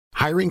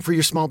Hiring for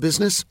your small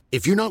business?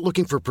 If you're not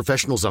looking for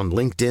professionals on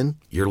LinkedIn,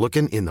 you're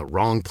looking in the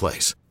wrong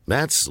place.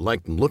 That's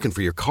like looking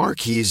for your car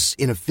keys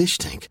in a fish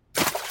tank.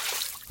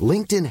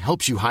 LinkedIn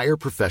helps you hire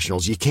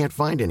professionals you can't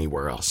find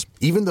anywhere else,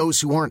 even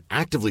those who aren't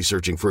actively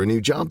searching for a new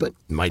job but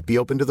might be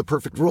open to the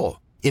perfect role.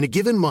 In a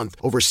given month,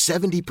 over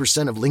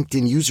 70% of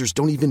LinkedIn users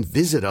don't even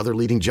visit other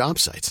leading job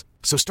sites.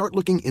 So start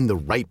looking in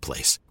the right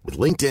place.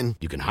 With LinkedIn,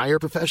 you can hire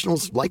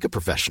professionals like a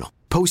professional.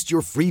 Post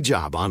your free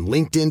job on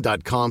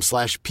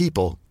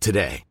linkedin.com/people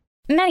today.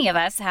 Many of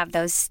us have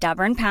those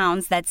stubborn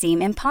pounds that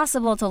seem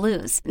impossible to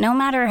lose, no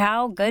matter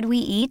how good we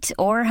eat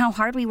or how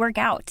hard we work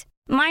out.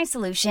 My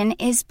solution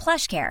is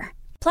PlushCare.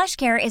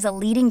 PlushCare is a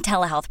leading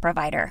telehealth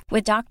provider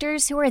with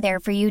doctors who are there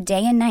for you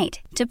day and night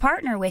to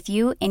partner with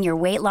you in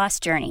your weight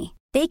loss journey.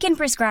 They can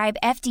prescribe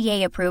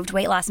FDA-approved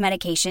weight loss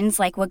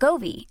medications like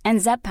Wegovy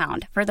and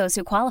Zepbound for those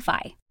who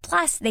qualify.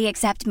 Plus, they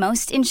accept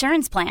most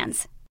insurance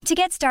plans. To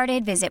get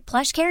started, visit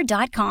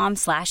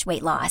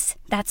plushcare.com/weightloss.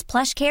 That's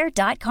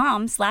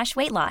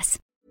plushcare.com/weightloss.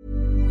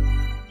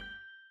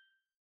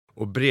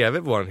 Och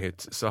bredvid vår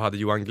hytt så hade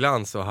Johan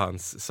Glans och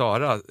hans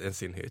Sara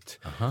sin hytt.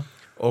 Aha.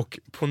 Och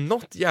på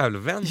något jävla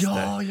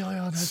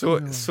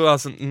vänster så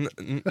alltså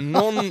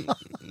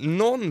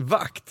någon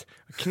vakt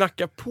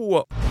knackar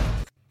på.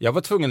 Jag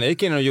var tvungen, jag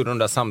gick in och gjorde de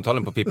där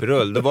samtalen på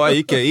Pippirull. Då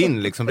gick jag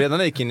in liksom, redan när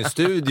jag gick in i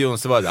studion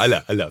så var det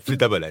alla,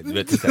 flytta på dig. Det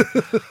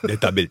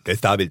är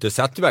stabilt. Och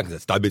satt ju verkligen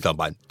stabilt.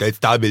 Det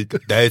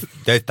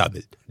är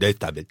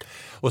stabilt.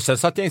 Och sen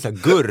satt jag in så här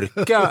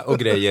gurka och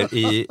grejer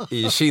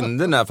i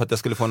kinderna för att jag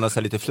skulle få något så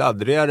här lite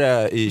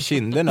fladdrigare i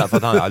kinderna för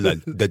att han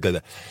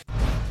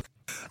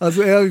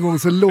Alltså en gång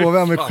så lovade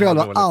jag mig själv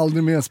att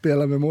aldrig mer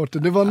spela med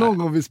Mårten. Det var någon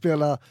gång vi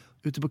spelade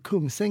ute på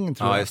Kungsängen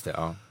tror jag. Ja, just det,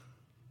 ja.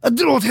 Jag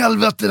drar åt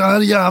helvete den här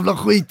jävla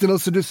skiten.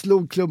 Och så du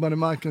slog klubban i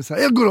marken och så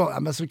här, jag går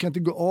av. Men så kan jag inte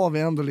gå av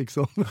ändå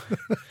liksom.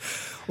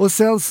 Och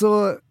sen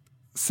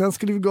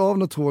skulle vi gå av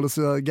något hål och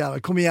så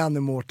kom igen nu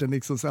Mårten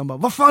liksom. Så han bara,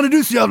 vad fan är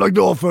du så jävla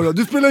glad för då?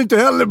 Du spelar inte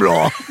heller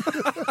bra.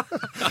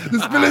 Du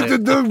spelar inte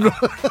dugg bra.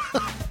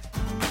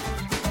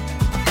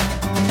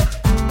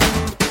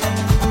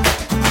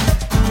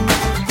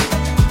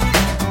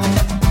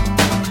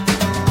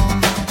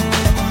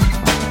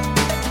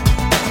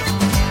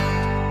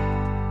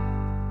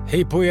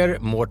 Hej på er,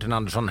 Mårten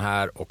Andersson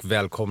här och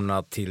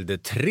välkomna till det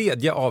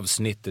 3:e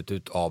avsnittet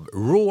utav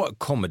Raw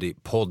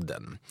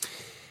Comedy-podden.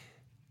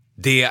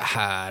 Det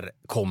här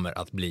kommer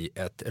att bli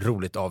ett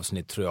roligt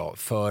avsnitt tror jag.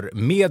 För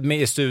med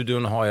mig i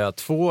studion har jag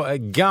 2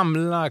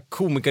 gamla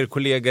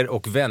komikerkollegor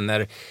och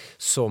vänner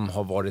som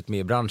har varit med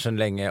i branschen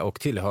länge och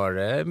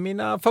tillhör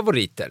mina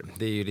favoriter.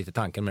 Det är ju lite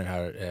tanken med det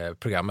här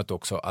programmet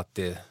också att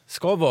det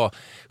ska vara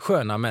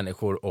sköna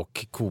människor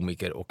och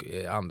komiker och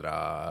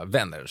andra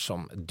vänner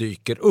som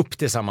dyker upp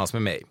tillsammans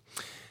med mig.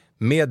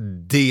 Med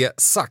det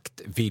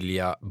sagt vill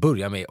jag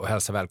börja med att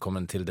hälsa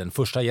välkommen till den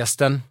första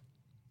gästen.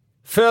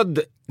 Född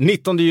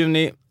 19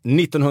 juni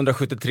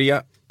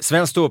 1973,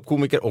 svensk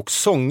ståuppkomiker och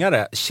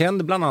sångare,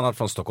 känd bland annat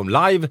från Stockholm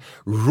Live,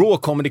 Raw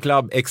Comedy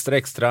Club,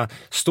 Extra,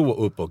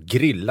 Stå upp och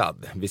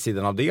grillad. Vid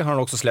sidan av det har han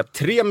också släppt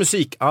 3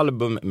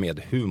 musikalbum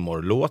med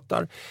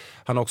humorlåtar.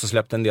 Han har också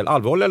släppt en del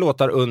allvarliga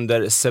låtar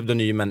under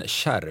pseudonymen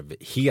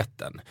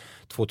Kärvheten.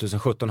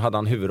 2017 hade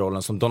han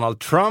huvudrollen som Donald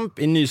Trump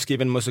i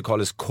nyskriven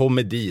musikalisk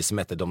komedi som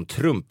hette De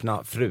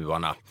trumpna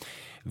fruarna.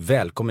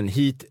 Välkommen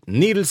hit,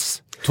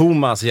 Nils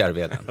Thomas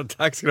Järvheden.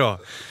 Tack ska du ha.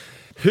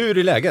 Hur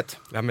är läget?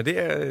 Ja, men det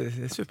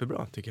är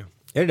superbra tycker jag.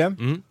 Är det det?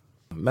 Mm.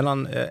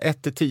 Mellan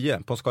 1 till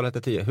 10, på en skala 1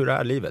 till 10. Hur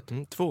är livet?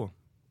 2.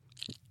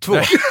 2?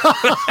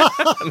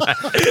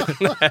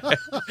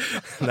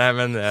 Nej,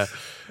 men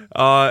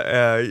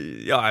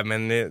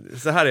men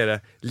så här är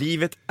det.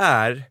 Livet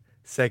är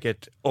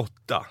säkert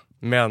 8.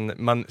 Men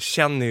man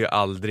känner ju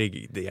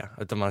aldrig det.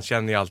 Utan man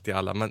känner ju alltid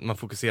alla. Man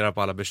fokuserar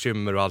på alla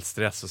bekymmer och all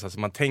stress. Och så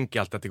man tänker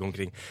alltid att det går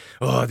omkring.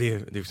 Det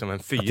är liksom en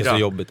 4. Att det är så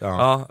jobbigt.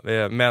 Ja.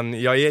 Ja,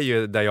 men jag är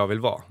ju där jag vill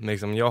vara.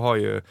 Men jag har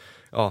ju...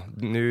 Ja,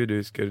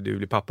 nu ska du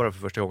bli pappa då för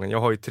första gången. Jag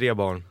har ju 3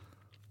 barn.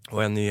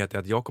 Och en nyhet är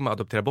att jag kommer att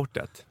adoptera bort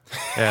ett.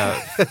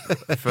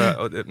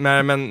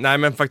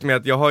 Men faktum är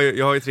att jag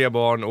har ju 3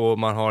 barn och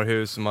man har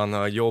hus, man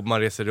har jobb, man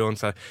reser runt.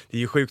 Så här. Det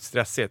är ju sjukt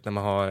stressigt när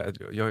man har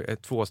jag har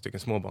 2 stycken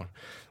småbarn.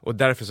 Och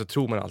därför så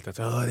tror man alltid att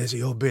det är så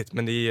jobbigt.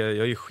 Men jag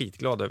är ju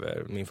skitglad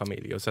över min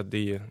familj. Och så att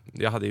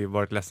jag hade ju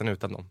varit ledsen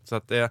utan dem. Så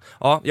att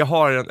jag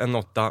har en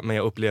 8 men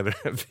jag upplever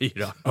en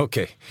 4.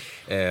 Okej.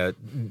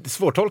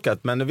 Svårtolkat,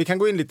 men vi kan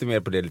gå in lite mer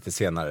på det lite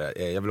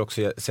senare. Jag vill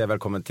också säga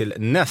välkommen till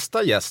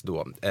nästa gäst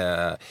då.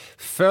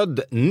 Född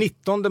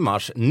 19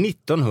 mars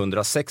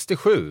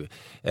 1967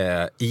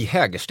 i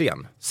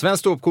Hägersten. Svensk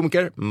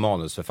ståuppkomiker,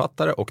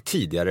 manusförfattare och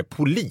tidigare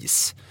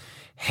polis.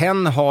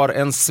 Hen har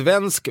en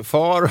svensk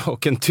far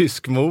och en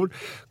tysk mor.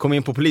 Kom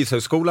in på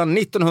Polishögskolan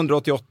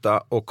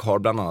 1988 och har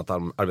bland annat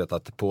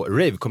arbetat på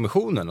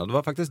Rave-kommissionen. Och det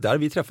var faktiskt där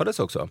vi träffades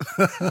också.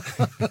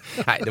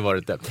 Nej, det var det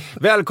inte.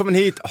 Välkommen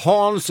hit,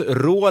 Hans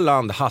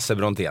Roland Hasse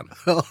Brontén.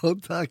 Ja,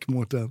 tack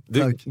Mårten.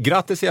 Tack.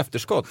 Grattis i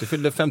efterskott, du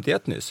fyllde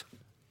 51 nyss.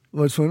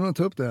 Var du tvungen att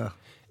ta upp det?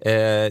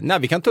 Nej,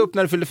 vi kan ta upp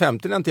när du fyllde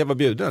 50 när inte jag var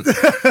bjuden.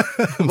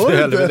 Var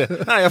det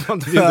inte? Nej, jag var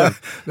inte bjuden.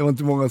 Det var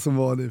inte många som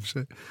var det i och för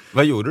sig.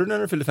 Vad gjorde du när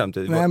du fyllde 50?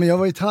 Nej, men jag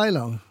var i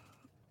Thailand.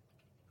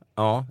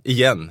 Ja,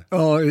 igen.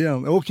 Ja,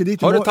 igen. Jag åker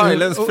dit har du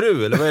thailändsk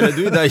fru eller vad är det?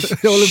 Du är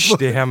där.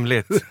 Det är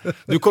hemligt.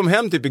 Du kom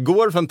hem typ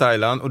igår från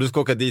Thailand och du ska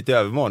åka dit i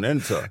övermorgon, är det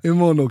inte så?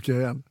 Imorgon åker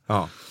jag igen.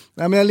 Ja.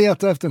 Nej, men jag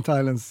letar efter en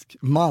thailändsk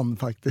man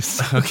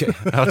faktiskt. Okej,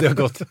 ja, det har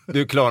gått.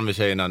 Du är klar med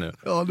tjejerna nu.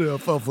 Ja, du har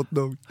fan fått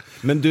nog.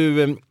 Men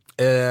du,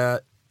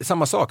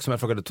 samma sak som jag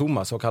frågade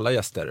Thomas och alla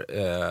gäster.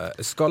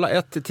 Skala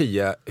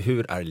 1-10,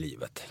 hur är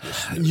livet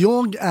just nu?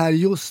 Jag är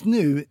just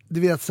nu, du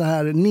vet så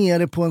här,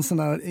 nere på en sån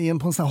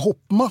här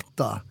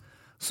hoppmatta.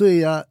 Så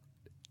är jag,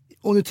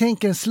 om du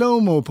tänker en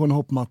slowmo på en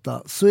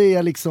hoppmatta, så är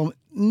jag liksom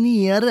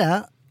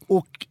nere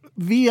och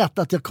vet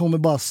att jag kommer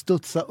bara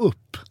studsa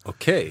upp.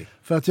 Okej.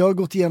 För att jag har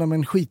gått igenom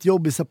en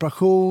skitjobbig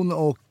separation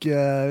och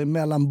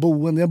mellan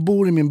boende. Jag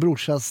bor i min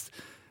brorsas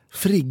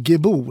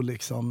friggebo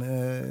liksom,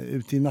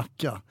 ute i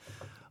Nacka.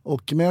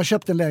 Men jag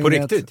köpte en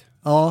lägenhet. På riktigt?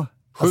 Ja.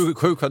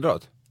 7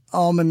 kvadrat?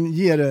 Ja, men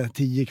ge det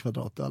 10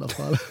 kvadrat i alla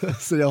fall.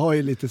 Så jag har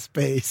ju lite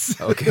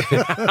space. Okej.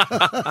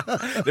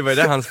 Det var ju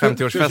det hans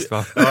 50-årsfest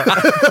va?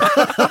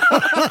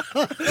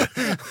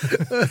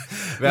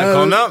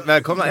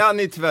 Välkomna. Ja,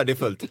 ni är tyvärr, det är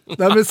fullt.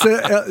 Nej, men så,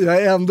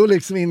 jag är ändå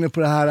liksom inne på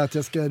det här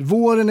att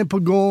våren är på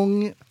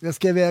gång. Jag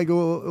ska iväg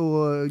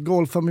och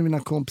golfa med mina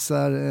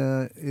kompisar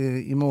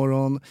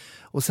imorgon.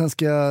 Och sen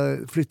ska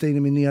jag flytta in i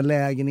min nya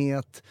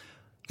lägenhet.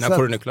 När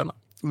får du nycklarna?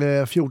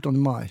 14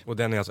 maj. Och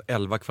den är alltså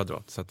 11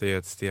 kvadrat, så att det är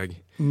ett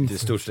steg. Det är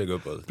ett stort steg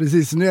uppåt.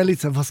 Precis, så nu är jag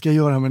lite så här, vad ska jag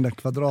göra med den där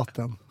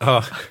kvadraten?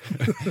 Ja.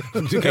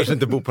 Du kanske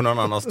inte bor på någon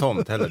annans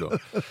tomt heller då.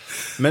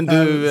 Men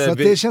du, så att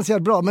det känns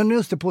jävligt bra. Men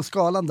just det, på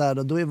skalan där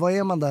då vad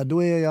är man där?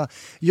 Då är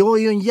jag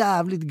är ju en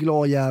jävligt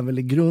glad jävel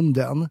i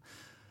grunden.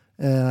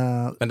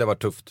 Men det var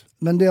tufft.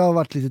 Men det har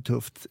varit lite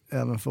tufft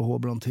även för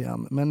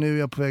H-Brontén. Men nu är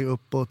jag på väg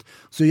uppåt.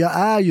 Så jag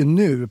är ju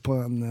nu på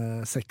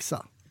en 6.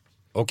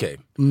 Okej.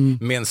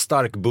 Med en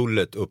stark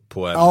bullet upp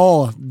på en...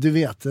 Ja, du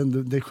vet.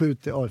 Det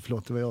skjuter... Oj,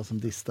 förlåt, det var jag som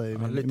distade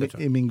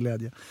i min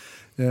glädje.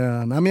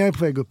 Nej, men jag är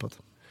på väg uppåt.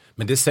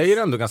 Men det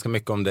säger ändå ganska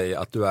mycket om dig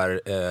att du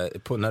är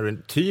när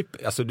du typ...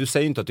 Alltså du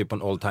säger inte att du är på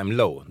en all time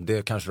low.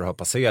 Det kanske du har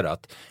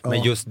passerat. Ja.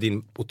 Men just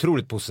din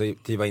otroligt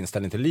positiva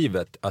inställning till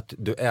livet. Att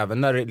du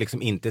även när det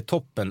liksom inte är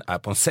toppen är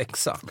på en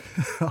 6.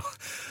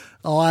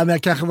 Ja, men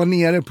jag kanske var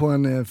nere på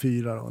en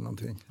 4 eller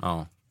någonting.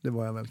 Ja. Det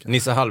var jag väl kanske.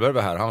 Nisse Hallberg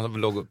var här, han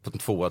låg på en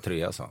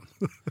 2-3 sa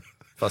han.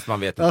 Fast man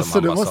vet inte alltså,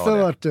 om han det bara måste sa ha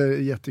det.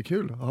 varit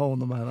jättekul att ha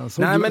honom här.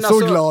 Så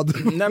glad.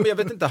 Nej, men jag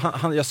vet inte,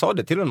 jag sa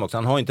det till honom också.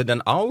 Han har inte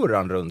den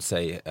auran runt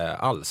sig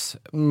alls.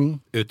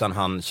 Utan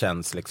han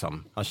känns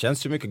liksom, han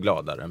känns ju mycket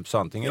gladare. Så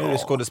antingen är det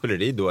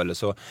skådespeleri då eller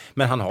så.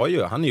 Men han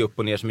är ju upp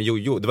och ner som en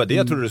jojo. Det var det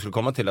jag trodde du skulle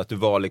komma till, att du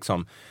var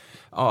liksom...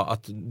 Ja,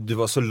 att du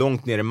var så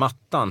långt ner i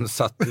mattan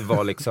så att det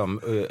var liksom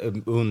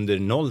under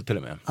 0 till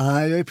och med.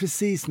 Nej, jag är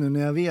precis nu när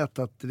jag vet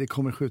att det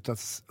kommer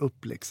skjutas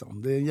upp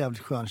liksom. Det är en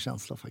jävligt skön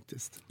känsla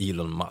faktiskt.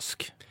 Elon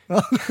Musk.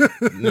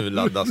 Nu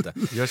laddas det.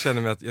 Jag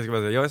känner mig att jag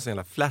är en sån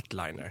jävla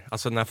flatliner.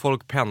 Alltså när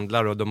folk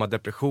pendlar och de har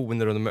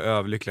depressioner och de är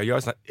överlyckliga. Jag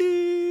är sån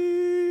här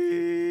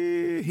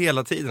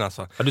hela tiden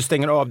alltså. Ja, du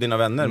stänger av dina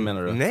vänner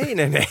menar du?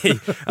 Nej.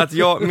 Att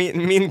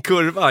min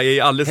kurva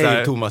är alldeles så här.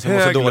 Hej Thomas, jag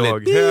mår så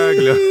dåligt.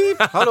 Hög.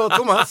 Hallå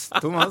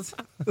Thomas.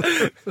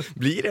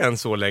 Blir det en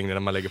så längre när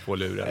man lägger på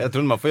luren? Jag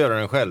tror man får göra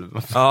den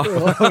själv. Ja,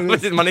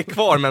 man är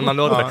kvar men man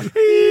låter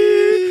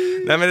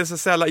Nej, men det är så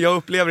sällan, jag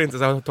upplever inte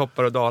så här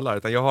toppar och dalar,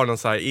 utan jag har någon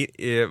så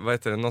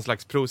här, någon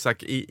slags Prozac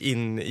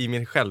in i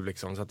min själv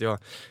liksom, så att jag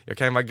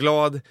kan vara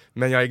glad,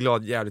 men jag är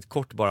glad jävligt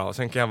kort bara, och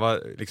sen kan jag vara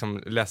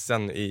liksom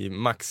ledsen i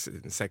max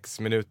 6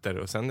 minuter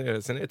och sen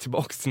är det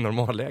tillbaka till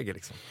normalläge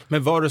liksom.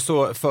 Men var det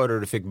så före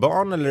du fick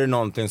barn, eller är det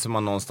någonting som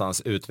man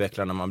någonstans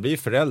utvecklar när man blir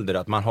förälder,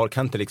 att man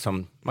kan inte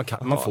liksom,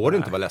 man får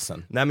inte vara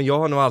ledsen? Nej, men jag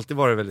har nog alltid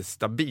varit väldigt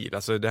stabil,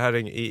 alltså det här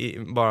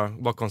är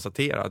bara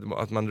konstatera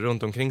att man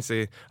runt omkring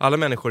sig, alla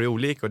människor är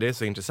olika och det är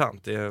så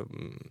intressant.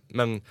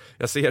 Men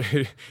jag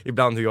ser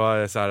ibland hur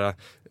jag är så här,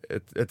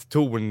 ett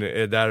torn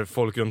där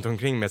folk runt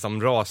omkring mig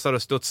som rasar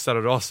och studsar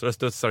och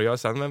jag är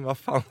så här, men vad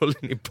fan håller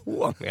ni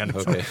på med?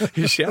 Okay.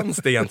 Hur känns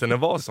det egentligen att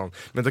vara sån?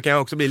 Men då kan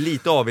jag också bli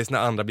lite avis när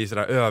andra blir så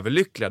där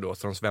överlyckliga då,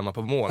 så de svämmar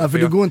på mål. Ja, för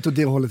det går inte åt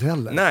det hållet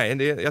heller.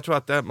 Nej, jag tror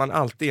att man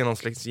alltid är någon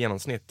slags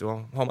genomsnitt, och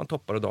har man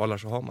toppar och dalar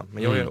så har man.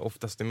 Men jag är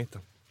oftast i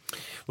mitten.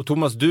 Och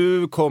Thomas,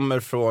 du kommer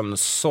från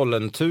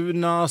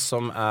Sollentuna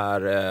som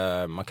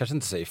är, man kanske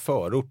inte säger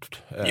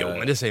förort. Jo,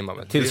 men det säger man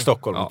väl. Till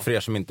Stockholm, för er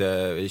som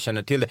inte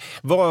känner till det.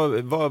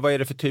 Vad är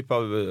det för typ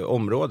av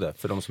område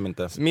för de som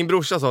inte... Min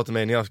brorsa sa till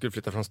mig när jag skulle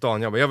flytta från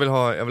stan, jag vill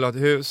ha ett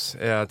hus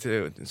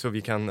så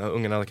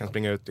ungarna kan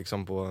springa ut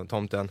liksom på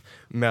tomten.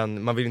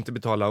 Men man vill inte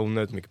betala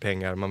onödigt mycket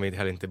pengar, man vill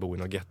heller inte bo i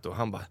något ghetto.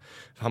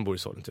 Han bor i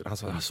Sollentuna. Han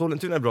sa,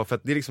 Sollentuna är bra för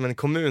att det är liksom en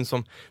kommun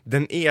som,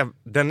 den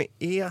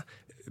är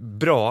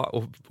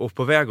bra och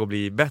på väg att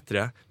bli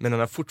bättre, men den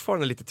har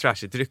fortfarande lite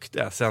trashigt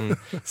rykte sen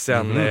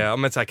ja,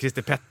 men så här,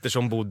 Christer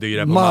Pettersson bodde ju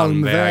där på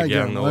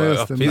Malmvägen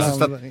och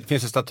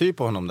finns det staty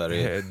på honom där?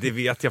 Det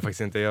vet jag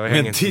faktiskt inte. Jag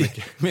hänger inte så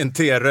mycket. Med en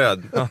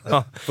T-röd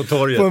på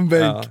torget. På en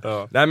bänk.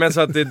 Ja. Nej, men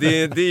så att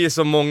det är ju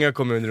så många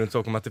kommuner runt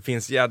Stockholm att det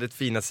finns jävligt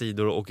fina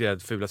sidor och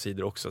jävligt fula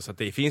sidor också. Så att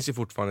det finns ju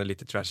fortfarande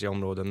lite trashiga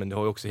områden, men det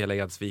har ju också hela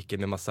Edsviken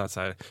med massa så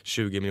här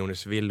 20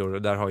 miljoners villor,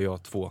 och där har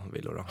jag 2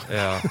 villor då.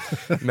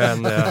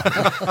 Men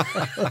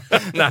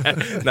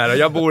nej,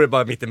 jag bor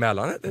bara mitt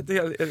emellan. Det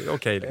är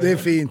okej. Det är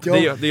fint. Det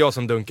är jag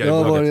som dunkar i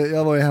bolaget.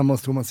 Jag var ju hemma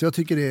hos Thomas, jag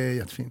tycker det är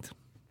jättefint.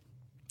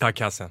 Tack,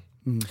 Hasse.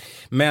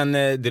 Men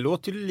det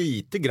låter ju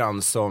lite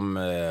grann som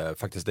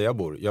faktiskt där jag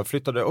bor. Jag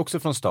flyttade också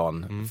från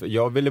stan. För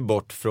jag ville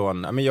bort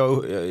från, men jag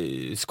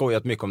har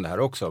skojat mycket om det här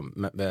också.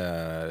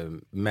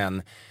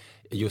 Men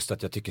just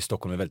att jag tycker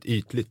Stockholm är väldigt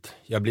ytligt.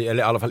 Eller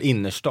i alla fall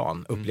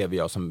innerstan upplever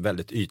jag som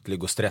väldigt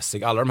ytlig och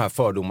stressig. Alla de här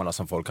fördomarna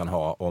som folk kan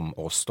ha om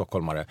oss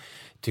stockholmare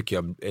tycker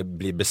jag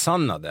blir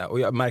besannade. Och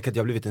jag märker att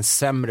jag har blivit en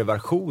sämre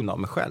version av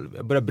mig själv.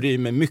 Jag börjar bry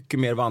mig mycket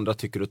mer vad andra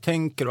tycker och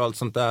tänker och allt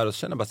sånt där. Och så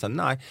känner jag bara så här,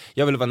 nej,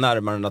 jag vill vara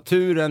närmare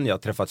naturen. Jag har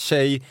träffat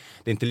tjej.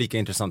 Det är inte lika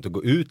intressant att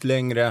gå ut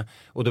längre.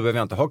 Och då behöver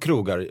jag inte ha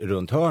krogar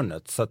runt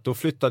hörnet. Så att då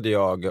flyttade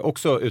jag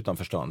också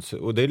utanför stan.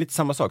 Och det är lite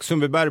samma sak.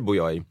 Sundbyberg bor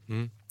jag i.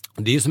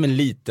 Det är ju som en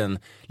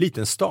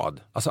liten stad.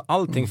 Alltså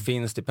allting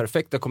finns, det är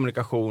perfekta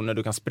kommunikationer,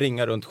 du kan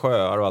springa runt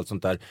sjöar och allt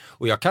sånt där.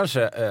 Och jag kanske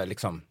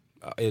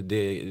det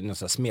är någon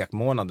sån här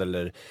smekmånad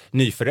eller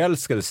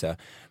nyförälskelse,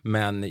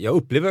 men jag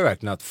upplever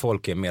verkligen att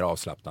folk är mer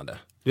avslappnade.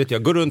 Du vet,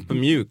 jag går runt på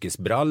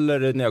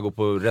mjukisbrallor när jag går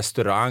på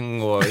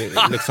restaurang och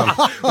liksom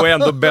och är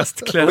ändå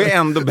bäst klädd. Och är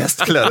ändå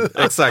bäst klädd,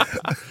 exakt.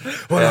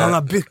 Och han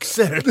har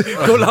byxor.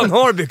 Kolla, han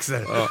har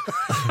byxor. Ja.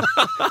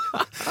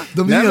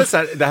 De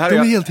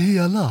är helt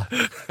hela.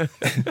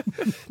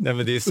 Nej,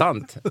 men det är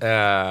sant.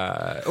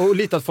 Och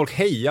lite att folk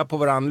hejar på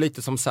varandra,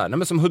 lite som så här. Nej,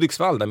 men som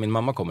Hudiksvall där min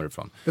mamma kommer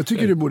ifrån. Jag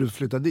tycker du borde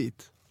flytta dit.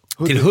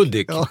 Till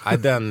Hudik? Ja. Nej,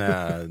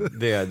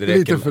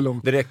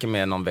 det räcker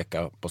med någon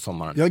vecka på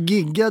sommaren. Jag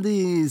giggade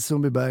i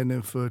Sundbyberg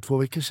nu för 2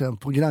 veckor sedan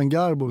på Gran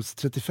Garbos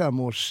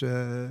 35-års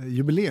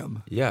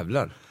jubileum.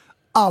 Jävlar.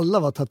 Alla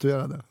var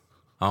tatuerade.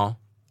 Ja.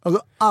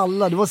 Alltså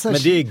alla, det var så här.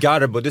 Men det är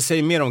Garbo, det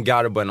säger mer om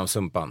Garbo än om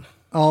Sumpan.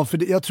 Ja,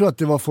 för jag tror att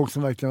det var folk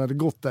som verkligen hade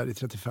gått där i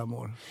 35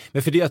 år.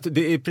 Men för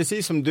det är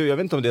precis som du, jag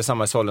vet inte om det är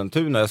samma i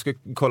Sollentuna, jag ska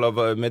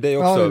kolla med dig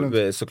också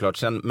såklart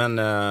sen, men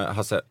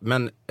Hasse,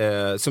 men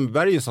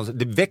Sundbyberg är ju sånt,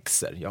 det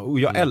växer, och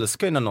jag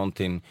älskar ju när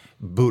någonting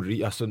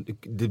börjar, alltså,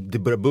 det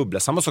börjar bubbla.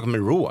 Samma sak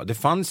med Raw,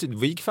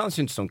 Vik fanns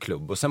ju inte som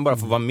klubb, och sen bara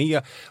få vara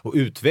med och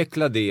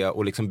utveckla det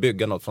och liksom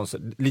bygga något från,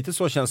 lite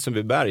så känns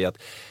Sundbyberg, att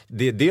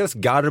det är dels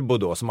Garbo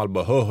då, som alla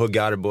bara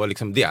Garbo,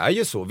 liksom, det är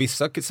ju så,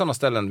 vissa sådana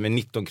ställen med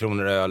 19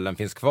 kronor ölen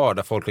finns kvar,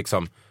 där folk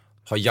liksom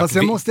har fast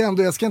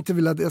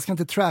jag ska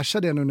inte trasha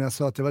det nu när jag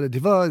sa att det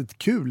var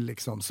kul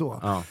liksom så.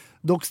 Ja.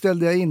 Dock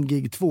ställde jag in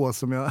gig 2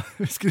 som jag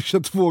skulle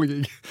köra 2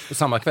 gig.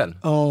 Samma kväll?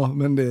 Ja,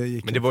 men det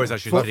gick. Men det var ju så här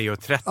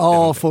 23:30.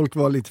 Ja, folk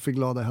var lite för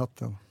glada i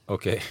hatten.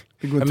 Okej.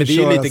 Men det är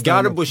ju lite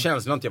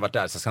Garbo-känsla, jag har inte varit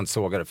där så jag ska inte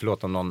såga det,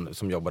 förlåt om någon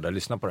som jobbar där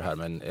lyssnar på det här,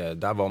 men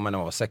där var man när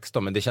man var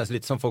 16, men det känns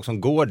lite som folk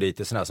som går dit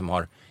till såna här som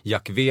har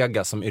Jack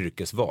Vegas som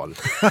yrkesval.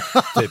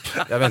 Typ,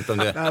 jag vet inte om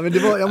det... Ja, men det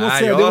var, jag måste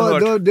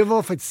säga, det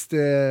var faktiskt,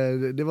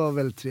 det var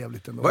väldigt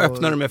trevligt ändå. Vad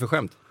öppnar du med för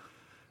skämt?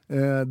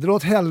 Dra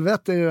åt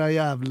helvete era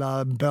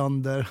jävla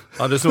bönder.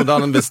 Ja, du snodde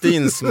Allan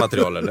Westins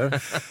material,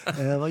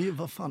 eller?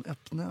 Vad fan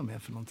öppnar jag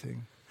med för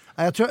någonting?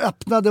 Jag tror jag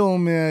öppnade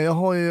jag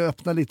har ju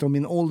öppnat lite om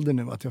min ålder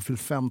nu, att jag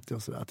fyllt 50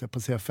 och sådär, att jag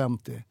passerar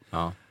 50.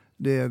 Ja.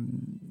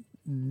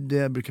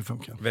 Det brukar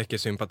funka. Väcker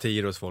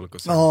sympatier hos folk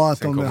och sen, ja,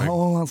 att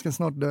han ska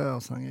snart dö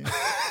och sen.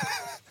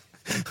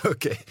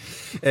 Okej.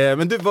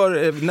 Men du,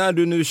 när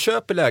du nu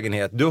köper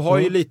lägenhet, du har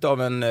ju lite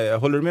av en,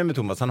 håller du med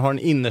Thomas? Han har en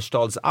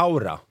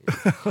innerstadsaura.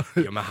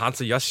 Ja, men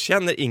jag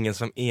känner ingen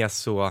som är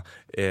så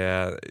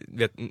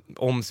vet,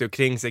 om sig och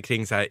kring sig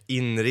kring så här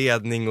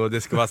inredning, och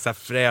det ska vara så här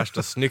fräscht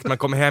och snyggt. Man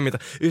kommer hem och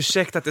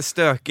ursäkta att det är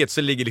stökigt,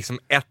 så ligger liksom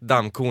ett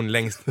dammkorn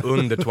längst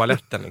under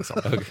toaletten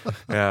liksom.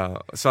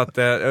 Ja, så att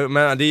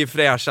men det är ju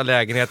fräscha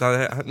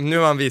lägenheter. Nu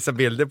har han visat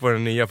bilder på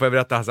den nya, får jag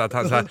berätta att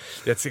han så här,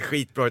 det ser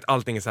skitbra ut,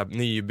 allting är så här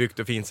nybyggt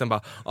och fint. Sen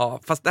bara, ja,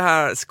 fast det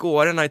här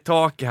skårorna i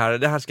taket här,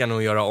 det här ska jag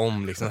nog göra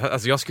om liksom.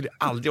 Alltså jag skulle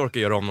aldrig orka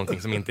göra om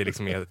någonting som inte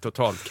liksom är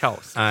totalt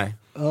kaos. Nej.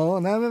 Ja,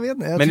 nej, men vet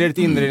inte. Men är det ett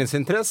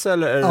inredningsintresse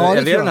eller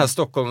är det den här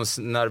Stockholms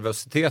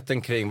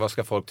nervositeten kring vad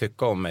ska folk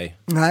tycka om mig?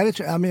 Nej,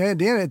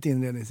 det är ett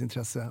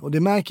inredningsintresse. Och det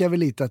märker jag väl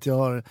lite att jag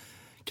har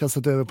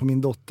kastat över på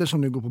min dotter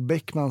som nu går på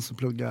Beckman och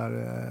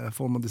pluggar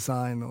form och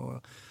design.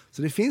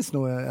 Så det finns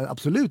nog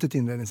absolut ett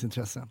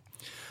inredningsintresse.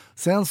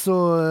 Sen så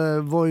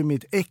var ju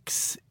mitt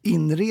ex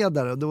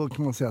inredare, då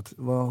kan man säga att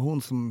det var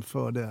hon som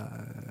förde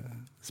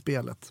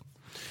spelet.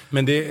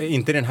 Men det är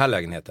inte den här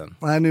lägenheten?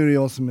 Nej, nu är det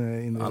jag som är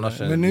inredare.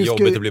 Annars är det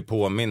jobbigt att bli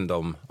påmind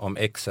om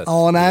exet.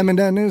 Ja, nej,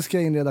 men nu ska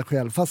jag inreda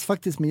själv. Fast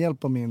faktiskt med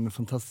hjälp av min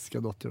fantastiska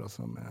dotter då,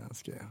 som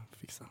ska jag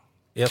fixa.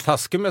 Jag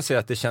taskar med att säga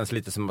att det känns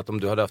lite som att om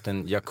du hade haft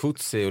en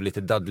jacuzzi och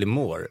lite Dudley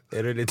Moore.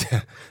 Är det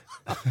lite,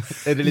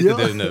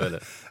 du nu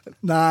eller?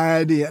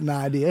 Nej, det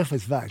är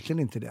faktiskt verkligen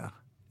inte det.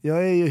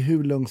 Jag är ju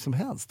hur lugn som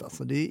helst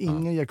alltså. Det är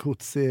ingen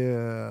jacuzzi.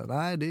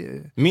 Nej, det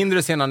är...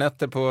 Mindre sena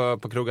nätter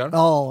på krogar?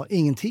 Ja,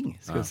 ingenting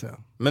ska jag säga.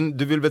 Men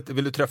du vill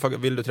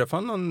du träffa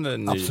någon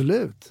ny?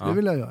 Absolut, det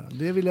vill jag göra.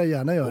 Det vill jag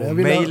gärna göra. Och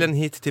mailen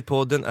hit till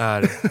podden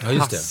är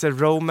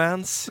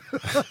hasseromance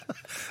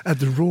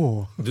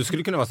 @raw. Du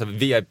skulle kunna vara så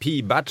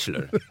VIP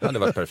bachelor. Det hade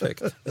varit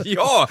perfekt.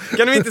 Ja,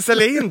 kan du inte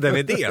sälja in den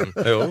idén?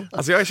 Jo.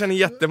 Alltså jag känner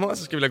jättemånga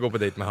som skulle vilja gå på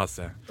dejt med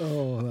Hasse.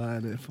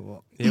 Nej, det får vara.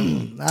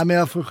 Nej, men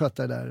jag får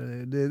sköta det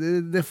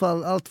där. Det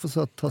får, allt får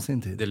så ta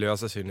sin tid. Det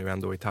löser sig nu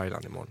ändå i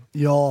Thailand imorgon.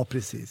 Ja,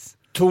 precis.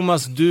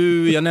 Thomas,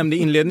 jag nämnde i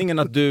inledningen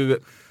att du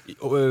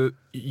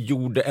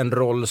gjorde en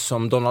roll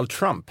som Donald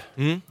Trump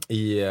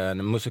i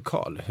en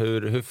musikal.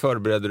 Hur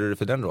förberedde du dig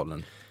för den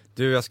rollen?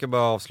 Du, jag ska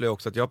bara avslöja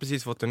också att jag har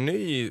precis fått en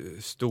ny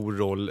stor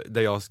roll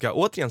där jag ska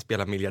återigen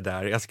spela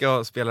miljardär. Jag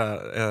ska spela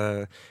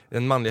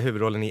den manliga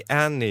huvudrollen i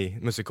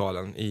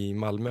Annie-musikalen i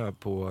Malmö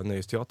på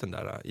Nöjesteatern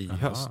där i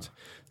höst.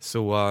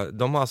 Så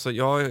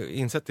jag har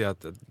insett det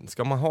att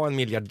ska man ha en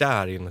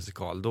miljardär i en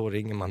musikal, då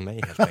ringer man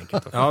mig helt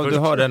enkelt. Ja, du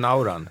har den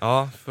auran.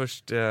 Ja,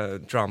 först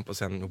Trump och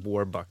sen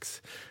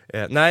Warbucks.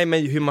 Nej,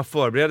 men hur man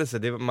förbereder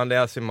sig, man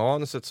läser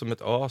manuset som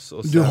ett as.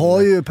 Och sen... Du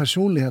har ju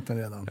personligheten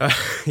redan.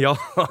 Ja.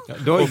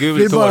 Du har ju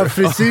det är bara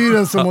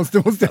frisyren som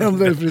måste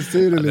ändra i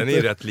frisyren lite. Den är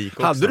ju rätt lik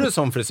också. Hade du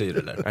sån frisyr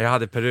eller? Ja, jag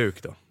hade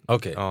peruk då.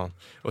 Okej. Ja.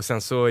 Och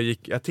sen så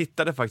jag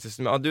tittade faktiskt,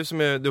 du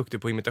som är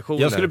duktig på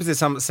imitationer. Jag skulle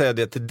precis säga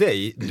det till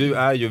dig. Du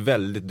är ju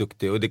väldigt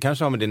duktig och det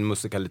kanske har med din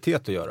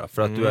musikalitet att göra.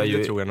 För att du är ju...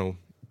 Det tror jag nog.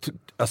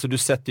 Alltså du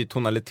sätter ju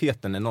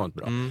tonaliteten enormt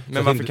bra.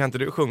 Men varför kan inte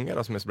du sjunga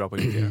då som är så bra på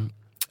att imitera?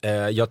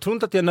 Jag tror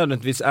inte att jag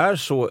nödvändigtvis är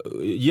så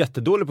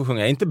jättedålig på att sjunga.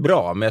 Jag är inte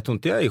bra, men jag tror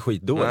inte jag är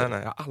skitdålig.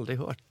 Nej, jag har aldrig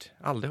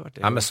hört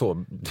det. Ja, men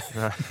så.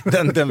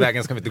 den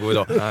vägen ska vi inte gå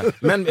idag.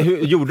 Men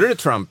gjorde du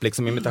Trump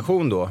liksom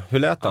imitation då? Hur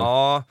lät han?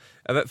 Ja,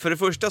 för det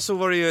första så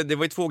var det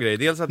var ju två grejer.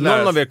 Dels att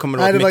någon av er kommer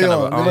åt Nej, det var mickarna,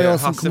 jag. va? Det var jag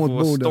som Hasse kom åt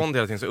på bordet. stånd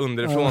hela tiden, så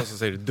underifrån så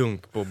säger det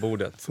dunk på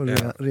bordet.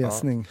 För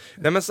resning.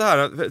 Nej, men så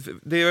här,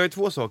 det är ju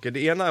två saker.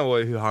 Det ena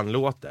är hur han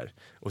låter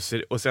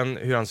och sen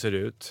hur han ser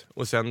ut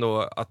och sen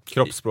då att...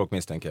 Kroppsspråk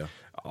misstänker jag.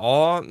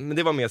 Ja, men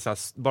det var mer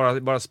såhär,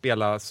 bara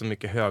spela så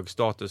mycket hög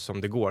status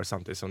som det går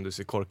samtidigt som du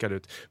ser korkad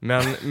ut.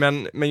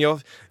 Men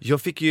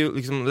jag fick ju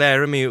liksom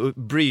lära mig att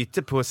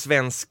bryta på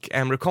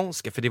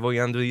svensk-amerikanska, för det var ju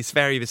ändå i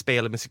Sverige vi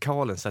spelade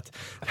musikalen, så att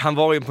han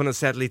var ju på något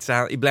sätt lite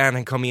såhär, ibland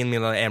han kom in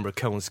med några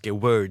amerikanska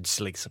words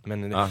liksom,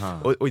 men,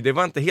 och det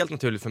var inte helt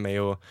naturligt för mig,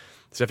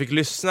 så jag fick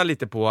lyssna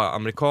lite på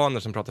amerikaner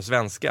som pratar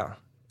svenska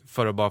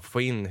för att bara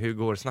få in hur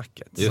går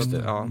snacket. Just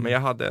det. Ja, men jag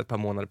hade ett par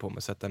månader på mig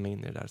att sätta mig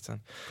in i det där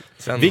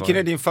sen. Vilken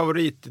är din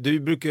favorit? Du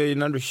brukar ju,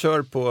 när du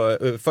kör på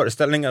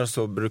föreställningar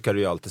så brukar du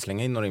ju alltid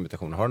slänga in några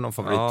imitationer. Har du någon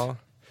favorit? Ja,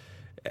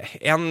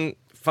 en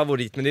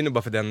favorit, men det är nog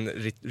bara för den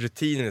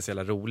rutinen är så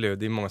jävla rolig och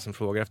det är många som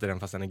frågar efter den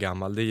fast den är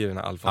gammal. Det är ju den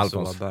här Alfons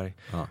Åberg.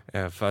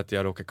 För att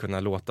jag råkar kunna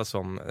låta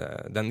som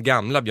den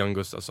gamla Björn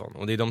Gustafsson,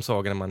 och det är de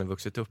sagorna man har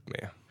vuxit upp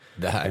med.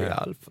 Det här är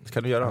Alfons.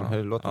 Kan du göra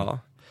hur låter det? Ja.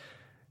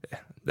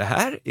 Det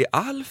här är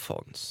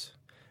Alfons.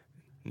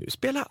 Nu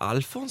spelar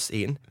Alfons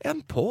in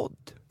en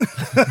podd.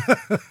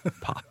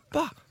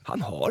 Pappa,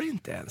 han har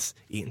inte ens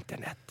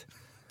internet.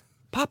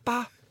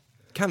 Pappa,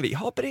 kan vi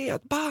ha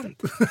bredband?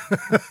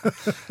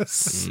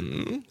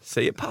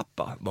 Säger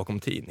pappa bakom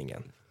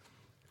tidningen.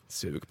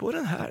 Sug på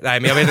den här. Nej,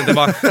 men jag vet inte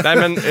vad. Nej,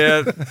 men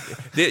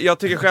jag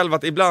tycker själv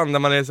att ibland när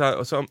man är så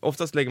här, så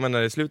oftast lägger man när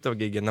det är slut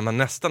av giggen, när man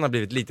nästan har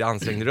blivit lite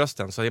ansträngd i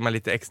rösten, så är man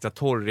lite extra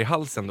torr i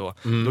halsen då.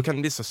 Då kan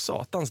det bli så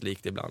satans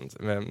likt ibland.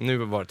 Men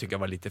nu tycker jag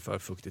var lite för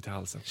fuktigt i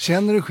halsen.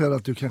 Känner du själv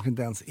att du kanske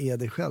inte ens är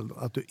dig själv då?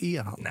 Att du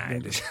är han?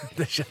 Nej,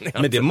 det känner jag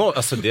Men inte.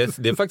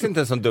 det är faktiskt inte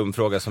en sån dum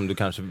fråga som du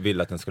kanske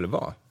vill att den skulle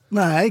vara.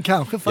 Nej,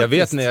 kanske faktiskt. Jag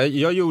vet när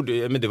jag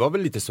gjorde, men det var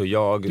väl lite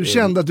så Du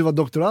kände att du var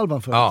Dr.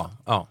 Alban för?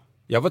 Ja.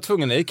 Jag var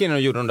tvungen, jag gick in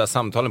och gjorde de där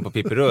samtalen på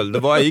Pippi-rull.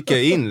 Då gick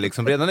jag in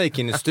liksom, redan när jag gick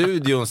in i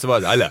studion så var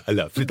det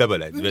alla, flytta på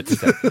dig. Du vet,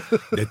 så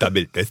det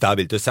är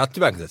stabilt. Då satt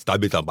du verkligen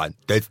stabilt om band.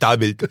 Det är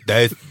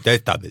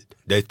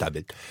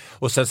stabilt.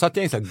 Och sen satt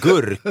jag in så här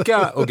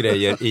gurka och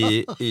grejer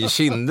i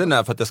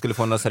kinderna för att jag skulle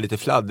få något så här lite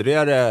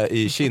fladdrigare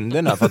i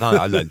kinderna för att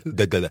han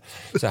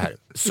så här.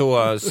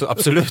 Så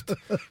absolut.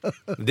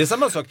 Det är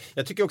samma sak.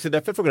 Jag tycker också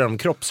därför frågar om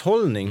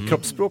kroppshållning,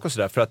 kroppsspråk och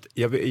sådär, för att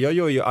jag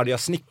gör ju arga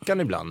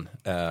snickaren ibland.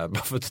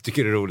 Bara för att jag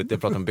tycker det är roligt.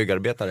 Jag pratar om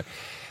byggarbetare.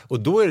 Och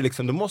då är det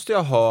liksom, då måste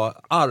jag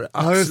ha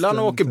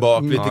axlarna åker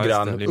bak lite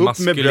grann, upp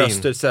med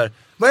bröstet så här.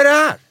 Vad är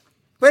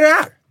det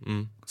här?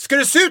 Ska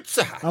det se ut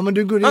så här? Ja, men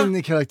du går in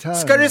i karaktären.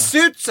 Ska det se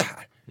ut så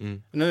här?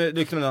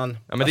 Nu,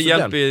 men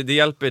det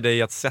hjälper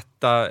dig att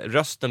sätta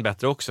rösten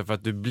bättre också, för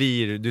att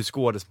du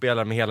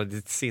skådespelar med hela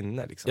ditt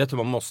sinne liksom. Jag tror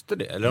man måste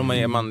det. Eller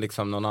om man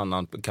liksom någon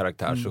annan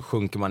karaktär så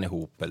sjunker man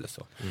ihop eller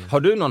så. Har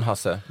du någon,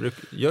 Hasse?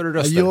 Gör du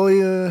röster?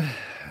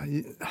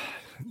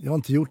 Jag har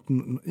inte gjort...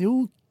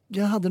 Jo,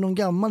 jag hade någon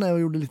gammal när jag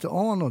gjorde lite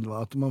Arnold,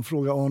 va? Att man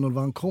frågar Arnold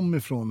var han kommer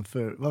ifrån.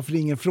 För varför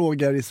ingen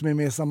frågar som är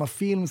med i samma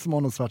film som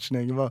Arnold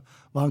Schwarzenegger var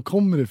han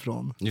kommer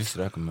ifrån. Just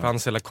det, kommer Fan,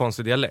 så jävla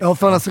konstig dialekt. Ja,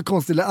 fan alltså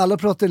konstigt. Alla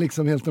pratar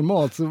liksom helt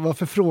normalt. Så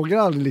varför frågar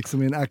aldrig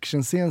liksom i en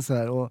actionscen så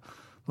här? Och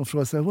de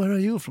frågar så här, where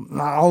are you from?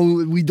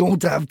 No, we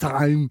don't have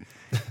time.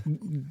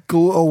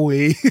 Go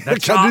away.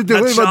 Kan du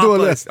inte vara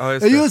dålig? Ja,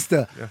 just det.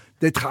 Yeah.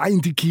 They're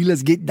trying to kill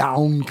us, get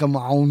down, come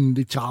on,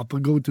 the chopper,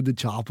 go to the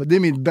chopper. Det är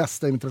min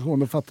bästa imitation,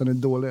 då fattar ni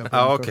dåliga.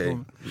 Ja, okej.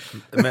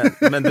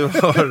 Men du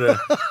har...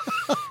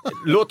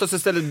 Låt oss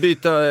istället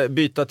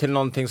byta till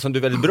någonting som du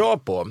är väldigt bra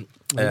på.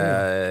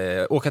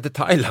 Åka till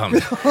Thailand.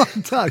 Ja,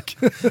 tack.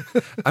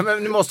 Ja,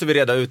 men nu måste vi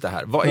reda ut det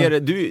här. Vad är det?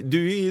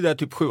 Du är ju där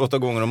typ 7-8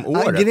 gånger om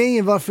året. Ja,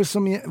 grejen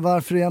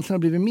varför jag egentligen har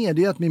blivit med,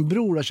 det är att min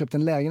bror har köpt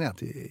en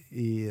lägenhet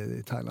i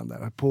Thailand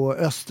där. På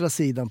östra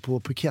sidan på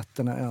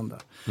Phuketterna ön där.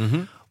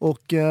 Mm-hmm.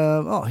 Och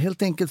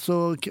helt enkelt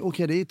så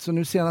åker jag dit. Så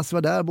nu senast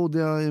var där, bodde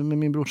jag med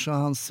min brorsa,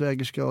 hans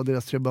svägerska och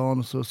deras 3 barn.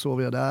 Och så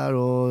sov jag där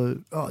och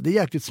det är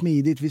jäkligt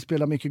smidigt. Vi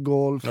spelar mycket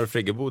golf. Har du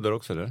friggebo där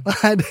också eller?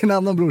 Nej, det är en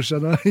annan brorsa,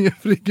 det är ingen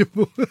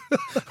friggebo.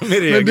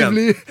 Men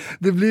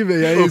det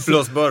blir jag är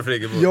upplåsbar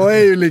friggebo. Jag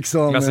är ju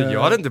liksom... Men alltså,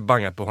 jag hade inte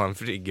bangat på att ha en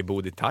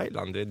friggebod i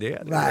Thailand.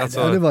 Nej, alltså,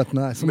 det hade varit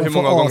nice. Hur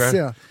många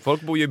gånger?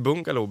 Folk bor ju i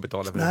bungalow och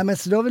betalar för det. Nej, men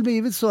så det har väl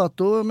blivit så att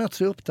då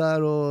möts vi upp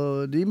där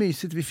och det är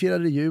mysigt. Vi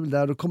firade jul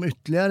där. Då kom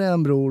ytterligare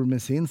en bror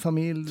med sin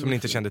familj. Som ni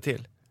inte kände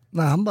till?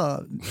 Nej, han bara...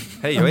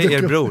 Hej, jag är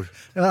er bror.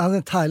 Ja, han är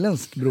en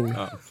thailändsk bror.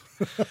 Ja.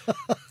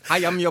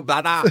 I am your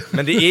brother.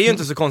 Men det är ju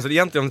inte så konstigt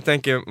egentligen om du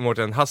tänker,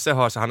 Mårten, Hasse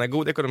har så, han har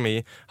god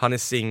ekonomi, han är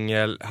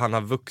singel, han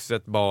har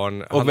vuxet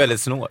barn. Och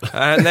väldigt snål.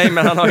 Nej,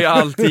 men han har ju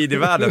all tid i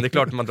världen. Det är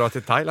klart att man drar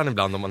till Thailand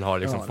ibland om man har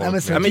liksom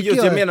folk. Nej,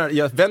 men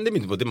jag vänder mig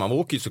inte på det, man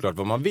åker ju såklart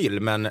vad man vill,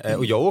 men,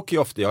 och jag åker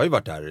ju ofta, jag har ju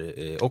varit där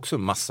också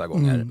massa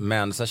gånger,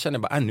 men sen känner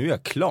jag bara, nu är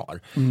jag klar.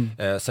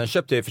 Sen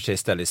köpte jag i och för sig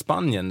ställe i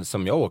Spanien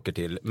som jag åker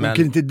till. Men... Du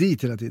åker inte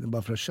dit hela tiden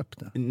bara för att köpa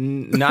det?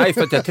 Nej,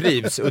 för att jag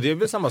trivs, och det är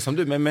väl samma som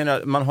du, men jag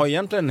menar, man har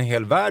egentligen en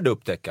hel värld att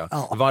upptäcka.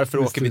 Ja, varför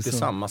åker vi till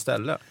samma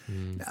ställe?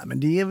 Ja, men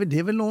det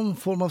är väl någon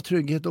form av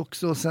trygghet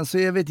också. Sen så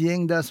är vi ett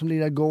gäng där som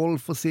lirar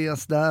golf och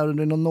ses där. Och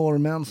det är någon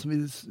norrmän som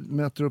vi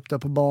möter upp där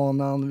på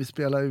banan.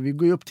 Vi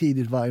går ju upp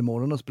tidigt varje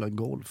morgon och spelar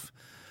golf.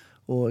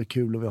 Och är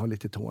kul och vi har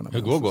lite tårna.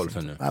 Hur går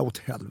golfen nu? Ja, åt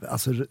helvete.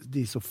 Alltså,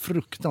 det är så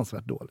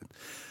fruktansvärt dåligt.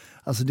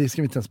 Alltså det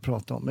ska vi inte ens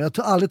prata om. Men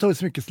jag har aldrig tagit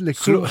så mycket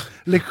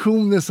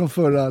lektioner som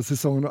förra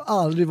säsongen och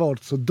aldrig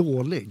varit så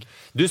dålig.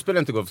 Du spelar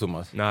inte golf,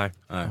 Thomas? Nej.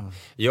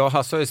 Jag och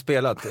Hasse har ju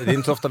spelat. Det är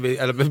inte så ofta vi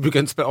brukar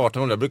inte spela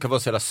 18 år. Jag brukar vara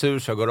så jävla sur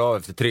så jag går av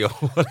efter 3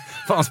 år.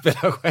 Fan,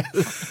 spelar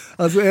själv.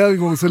 Alltså en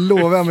gång så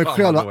lovar jag mig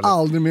själv att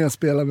aldrig mer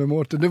spela med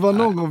Mårten. Det var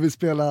någon gång vi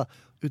spelade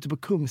ute på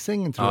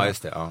Kungsängen, tror jag. Ja,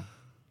 just det, ja.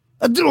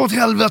 Jag drar åt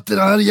helvete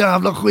den här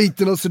jävla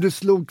skiten och så du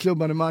slog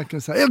klubban i marken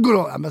och så här, jag går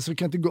av. Ja, men så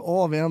kan jag inte gå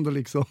av ändå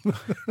liksom.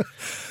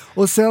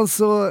 Och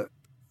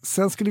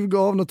sen skulle vi gå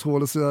av något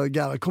hål och så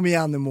jag kom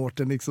igen nu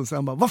Mårten liksom. Så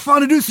han bara, vad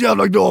fan är du så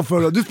jävla glad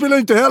för då? Du spelar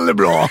inte heller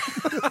bra.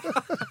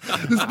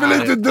 Du spelar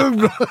inte dugg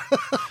bra.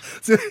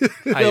 Så,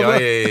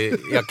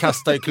 jag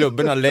kastar i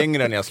klubborna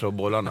längre än jag slår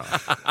bollarna.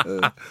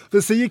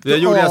 För så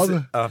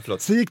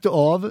gick du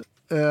av.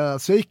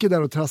 Så jag gick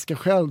där och traskade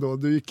själv då.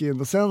 Du gick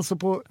in och sen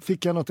så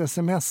fick jag något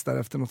sms där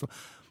efter något.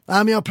 Nej,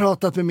 men jag har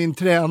pratat med min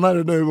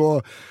tränare nu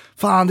och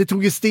fan, det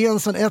tog ju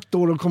Stensson 1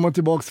 år att komma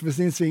tillbaka för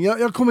sin sving.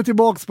 Jag kommer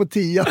tillbaka på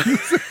 10.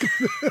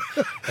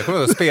 Jag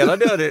kommer att spela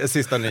det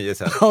sista 9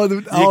 sen.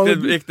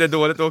 Gick det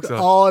dåligt också?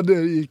 Ja, det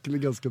gick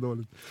ganska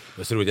dåligt.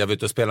 Det är så roligt, jag var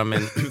ute och spela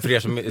med för er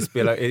som inte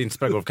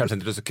spelar golf, kanske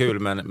inte är så kul,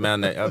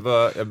 men jag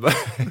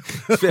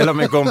spelade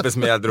med en kompis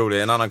som är väldigt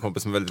rolig, en annan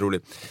kompis som är väldigt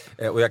rolig.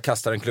 Och jag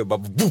kastar en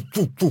klubba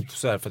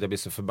så här för att jag blir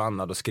så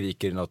förbannad och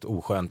skriker i något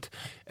oskönt.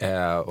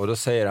 Och då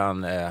säger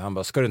han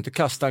bara, ska du inte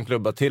kasta en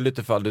klubba till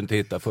utifall du inte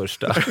hittar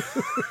första?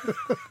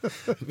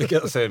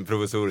 Vilket jag säger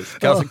provisorisk.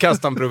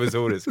 Kasta en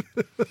provisorisk.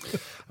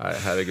 Nej,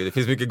 herregud, det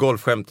finns mycket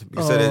golfskämt.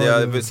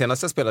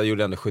 Senast jag spelade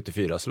gjorde jag ändå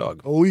 74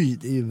 slag. Oj,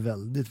 det är ju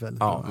väldigt ja,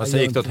 bra. Men sen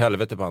gick det åt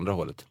helvete på andra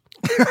hållet.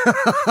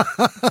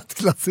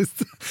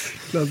 Klassiskt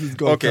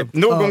golf. Okej,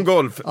 nog om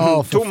golf.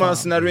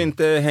 Thomas, när du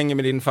inte hänger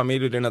med din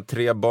familj och dina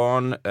 3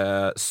 barn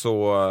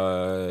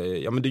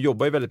men du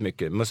jobbar ju väldigt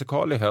mycket.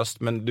 Musikal i höst,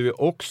 men du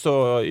är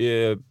också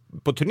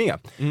på turné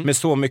med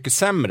Så mycket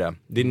sämre.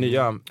 Din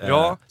nya...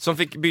 Ja, som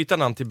fick byta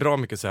namn till Bra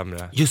mycket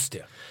sämre. Just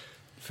det.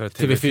 För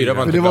TV4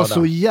 var inte det var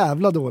så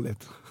jävla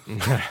dåligt.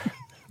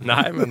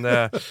 Nej, men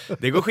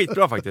det går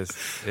skitbra faktiskt.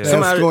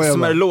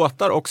 Som är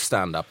låtar och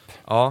stand-up.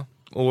 Ja,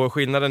 och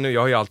skillnaden nu,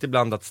 jag har ju alltid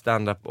blandat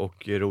stand-up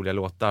och roliga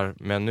låtar,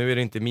 men nu är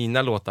det inte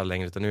mina låtar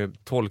längre, utan nu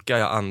tolkar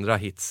jag andra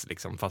hits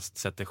liksom, fast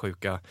sätter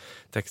sjuka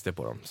texter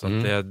på dem. Så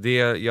att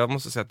jag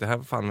måste säga att det här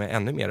fan är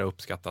ännu mer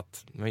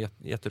uppskattat. Det var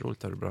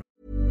jätteroligt, det är bra.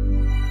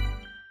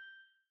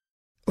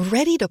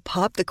 Ready to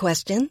pop the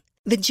question?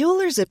 The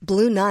jewelers at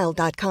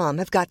BlueNile.com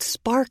have got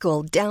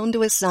sparkle down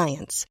to a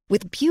science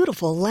with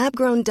beautiful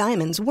lab-grown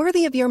diamonds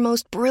worthy of your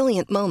most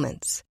brilliant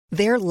moments.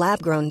 Their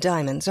lab-grown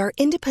diamonds are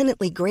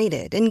independently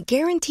graded and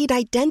guaranteed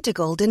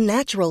identical to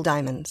natural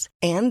diamonds,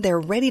 and they're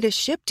ready to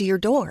ship to your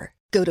door.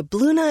 Go to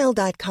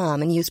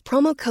BlueNile.com and use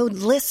promo code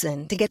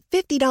LISTEN to get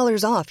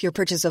 $50 off your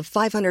purchase of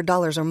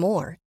 $500 or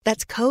more.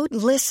 That's code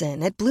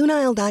LISTEN at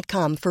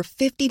BlueNile.com for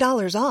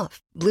 $50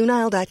 off.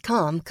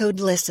 BlueNile.com, code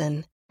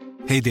LISTEN.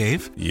 Hey,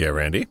 Dave. Yeah,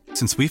 Randy.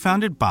 Since we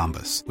founded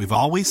Bombas, we've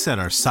always said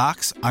our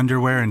socks,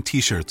 underwear, and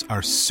T-shirts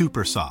are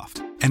super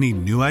soft. Any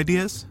new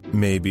ideas?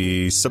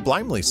 Maybe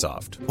sublimely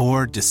soft.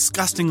 Or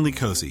disgustingly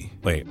cozy.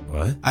 Wait,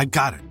 what? I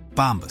got it.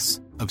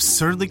 Bombas.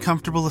 Absurdly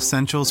comfortable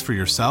essentials for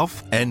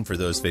yourself And for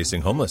those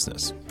facing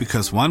homelessness.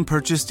 because one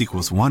purchased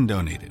equals one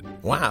donated.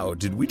 Wow,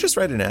 did we just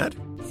write an ad?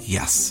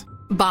 Yes.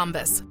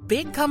 Bombas.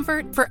 Big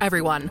comfort for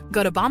everyone.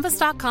 Go to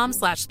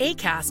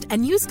bombas.com/ACAST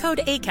and use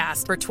code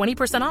ACAST for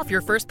 20% off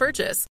your first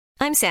purchase.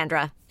 I'm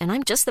Sandra, and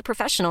I'm just the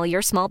professional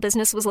your small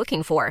business was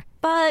looking for.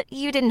 But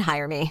you didn't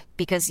hire me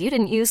because you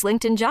didn't use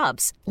LinkedIn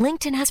Jobs.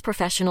 LinkedIn has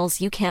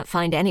professionals you can't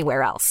find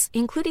anywhere else,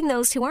 including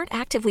those who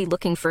aren't actively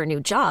looking for a new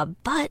job,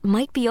 but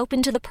might be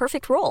open to the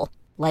perfect role,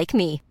 like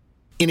me.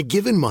 In a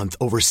given month,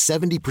 over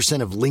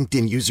 70% of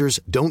LinkedIn users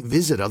don't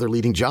visit other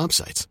leading job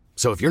sites.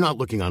 So if you're not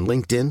looking on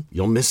LinkedIn,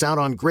 you'll miss out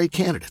on great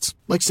candidates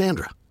like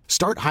Sandra.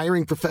 Start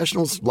hiring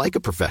professionals like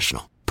a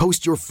professional.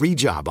 Post your free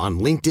job on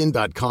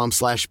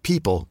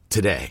linkedin.com/people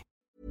today.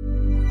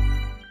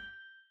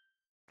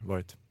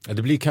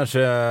 Det blir kanske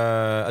det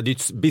är ju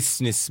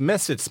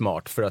businessmässigt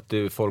smart för att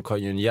folk har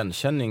ju en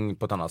igenkänning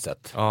på ett annat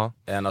sätt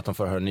än att de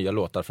får höra nya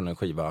låtar från en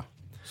skiva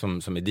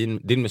som är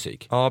din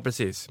musik. Ja,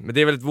 precis. Men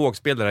det är väl ett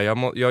vågspel där.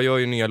 Jag gör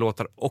ju nya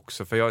låtar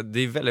också för det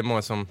är väldigt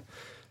många som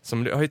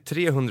har ju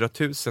 300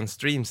 000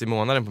 streams i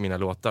månaden på mina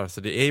låtar,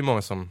 så det är ju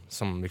många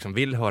som liksom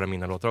vill höra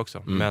mina låtar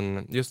också.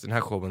 Men just den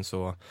här showen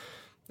så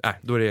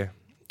då är det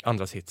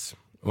andras hits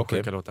och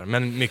skicka låtar.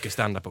 Men mycket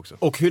stand-up också.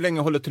 Och hur länge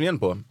håller turnén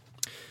på?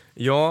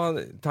 Ja,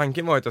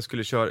 tanken var att jag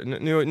skulle köra...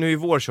 Nu i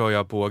vår kör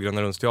jag på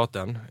Gröna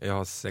Lundsteatern. Jag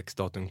har 6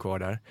 datum kvar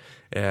där.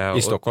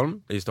 I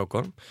Stockholm? I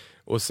Stockholm.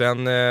 Och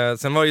sen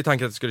var ju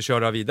tanken att jag skulle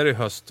köra vidare i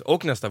höst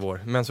och nästa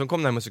vår. Men så kom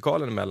den här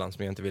musikalen emellan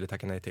som jag inte ville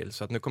tacka nej till.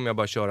 Så att nu kommer jag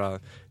bara köra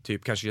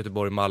typ kanske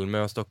Göteborg,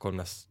 Malmö,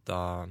 Stockholm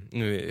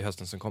nu i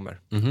hösten som kommer.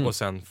 Och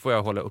sen får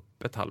jag hålla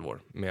upp ett halvår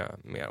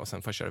med och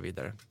sen får jag köra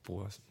vidare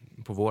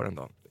på våren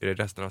då. I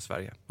resten av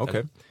Sverige.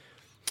 Okej.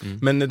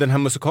 Men den här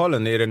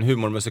musikalen, är det en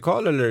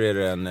humormusikal eller är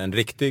det en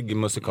riktig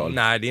musikal?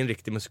 Nej, det är en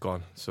riktig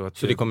musikal. Så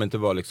det kommer inte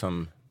vara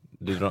liksom...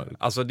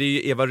 Alltså det är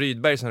ju Eva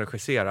Rydberg som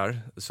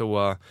regisserar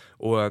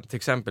och till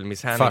exempel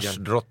Miss Hannigan.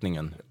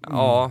 Farsdrottningen.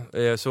 Ja,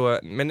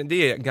 men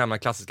det är gamla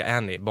klassiska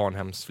Annie,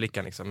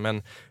 barnhemsflickan liksom.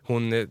 Men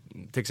hon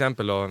till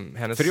exempel då,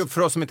 hennes...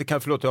 För oss som inte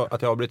kan, förlåt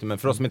att jag avbryter, men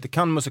för oss som inte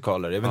kan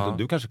musikaler, jag vet inte om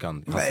du kanske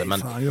kan. Nej, men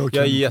fan, jag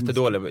är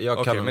jättedålig.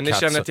 Jag kan men ni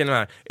känner till den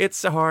här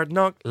It's a hard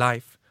knock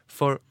life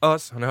for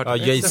us. Har ni hört det?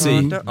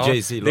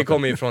 Jay-Z. Det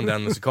kommer ju från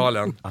den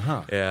musikalen.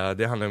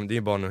 Det handlar om, det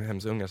är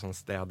barnhemsungar som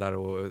städar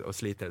och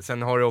sliter.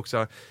 Sen har du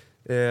också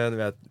du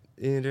vet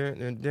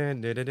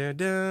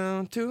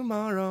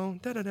tomorrow.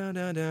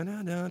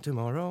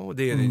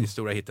 Det är den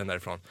stora hitten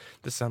därifrån.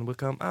 The sun will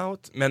come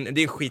out. Men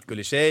det är en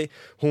skitgullig tjej.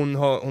 Hon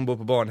bor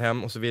på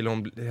barnhem och så vill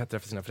hon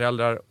träffa sina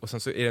föräldrar. Och sen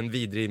så är det en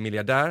vidrig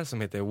miljardär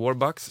som heter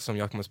Warbucks som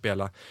jag kommer att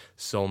spela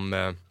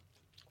som...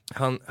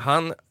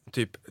 Han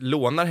typ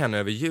lånar henne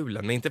över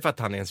julen, men inte för att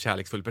han är en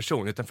kärleksfull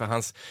person utan för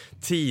hans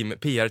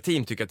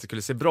PR-team tycker att det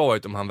skulle se bra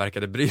ut om han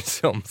verkade bry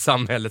sig om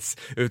samhällets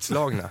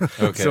utslagna.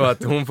 Så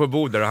att hon får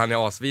bo där och han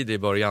är asvidrig i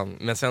början,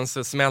 men sen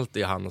så smälter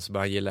ju han och så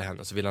börjar han gilla henne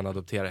och så vill han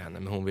adoptera henne,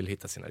 men hon vill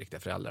hitta sina riktiga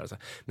föräldrar.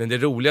 Men det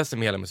roligaste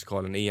med hela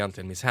musikalen är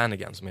egentligen Miss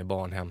Hannigan som är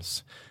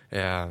barnhems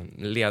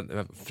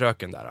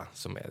fröken där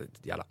som är ett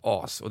jävla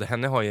as, och det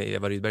henne har ju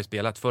Eva Rydberg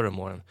spelat förra om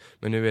åren,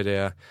 men nu är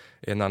det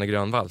Nanne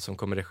Grönvall som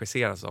kommer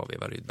regisseras av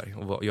Eva Rydberg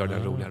och gör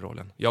den roliga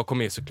rollen. Jag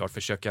kommer ju såklart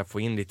försöka få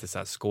in lite så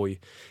här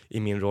skoj i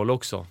min roll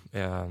också,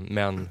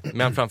 men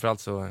framförallt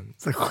så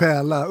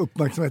stjäla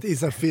uppmärksamhet,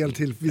 isa fel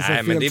till vissa fel.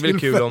 Nej, men det är väl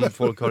kul om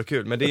folk har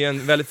kul, men det är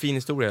en väldigt fin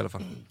historia i alla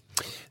fall.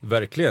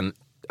 Verkligen.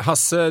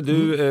 Hasse,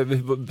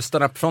 du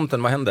stannar upp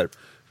fronten, vad händer?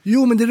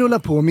 Jo, men det rullar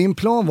på. Min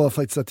plan var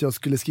faktiskt att jag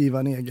skulle skriva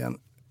en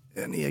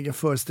egen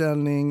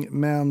föreställning,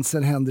 men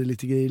sen hände det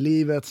lite grejer i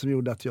livet som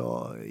gjorde att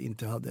jag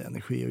inte hade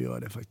energi att göra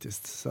det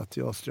faktiskt, så att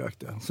jag strök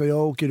det. Så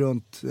jag åker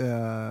runt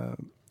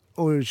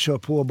och kör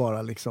på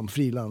bara liksom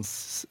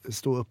frilans,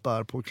 stå upp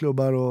här på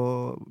klubbar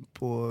och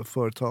på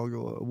företag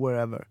och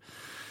wherever.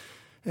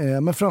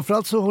 Men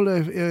framförallt så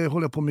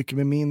håller jag på mycket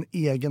med min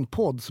egen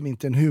podd som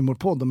inte är en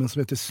humorpodd men som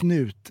heter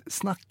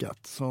Snutsnackat,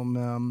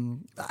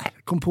 som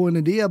kom på en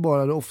idé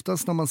bara.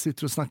 Oftast när man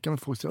sitter och snackar med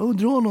folk så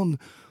dra någon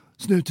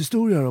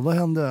snuthistoria då, vad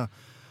hände?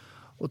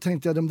 Och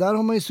tänkte jag, de där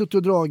har man ju suttit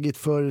och dragit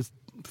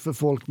för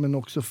folk, men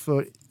också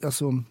för,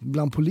 alltså,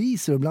 bland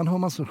poliser. Ibland har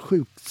man så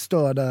sjukt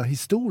störda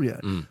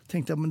historier.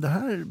 Tänkte jag, men det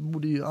här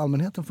borde ju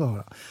allmänheten få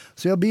höra.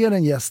 Så jag ber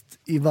en gäst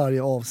i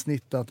varje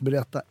avsnitt att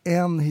berätta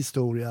en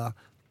historia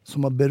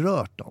som har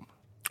berört dem.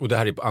 Och det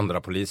här är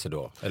andra poliser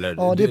då?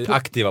 Eller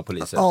aktiva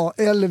poliser? Ja,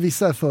 eller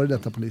vissa är före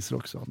detta poliser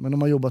också. Men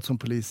de har jobbat som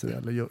poliser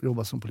eller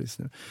jobbat som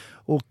poliser nu.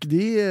 Och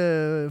det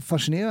är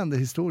fascinerande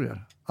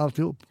historier,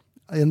 alltihop.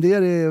 En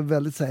del är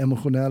väldigt så här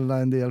emotionella,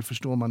 en del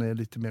förstår man är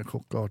lite mer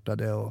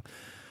chockartade.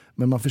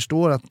 Men man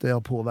förstår att det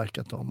har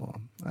påverkat dem.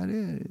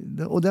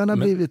 Och den har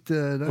blivit...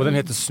 och den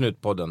heter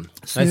Snutpodden.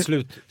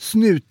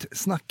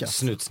 Snutsnackat.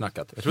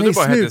 Snutsnackat. Jag trodde det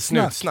bara hette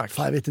Snutsnack.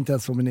 Fan, jag vet inte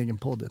ens vad min egen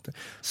podd heter.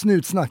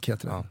 Snutsnack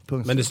heter den.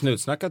 Ja. Men det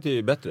Snutsnackat är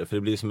ju bättre, för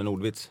det blir som en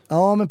ordvits.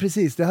 Ja, men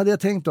precis. Det hade jag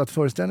tänkt då att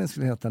föreställningen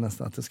skulle heta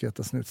nästan, att det skulle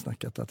heta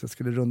Snutsnackat. Att jag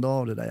skulle runda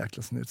av det där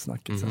jäkla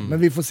snutsnacket sen. Men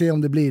vi får se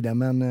om det blir det.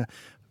 Men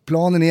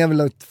planen är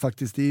väl att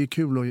faktiskt, det är ju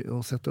kul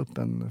att sätta upp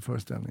en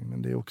föreställning.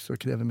 Men det också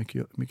kräver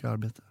mycket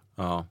arbete.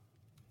 Ja.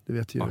 Det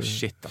vet ju.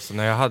 Shit, alltså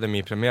när jag hade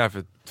min premiär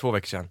för 2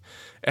 veckor sedan,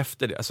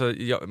 efter det, alltså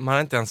man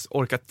har inte ens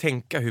orkat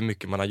tänka hur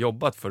mycket man har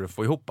jobbat för att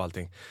få ihop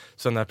allting.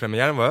 Så när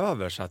premiären var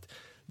över, så att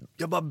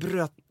jag bara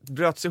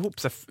bröts ihop,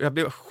 så jag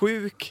blev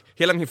sjuk,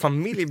 hela min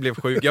familj blev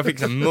sjuk, jag fick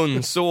så här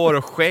munsår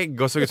och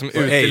skägg och såg ut som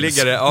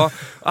uteliggare. Ja,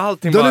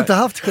 allting. Du har inte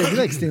haft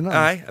skäggväxt innan?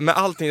 Nej, men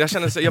allting,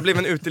 jag blev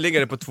en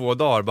uteliggare på 2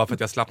 dagar bara för att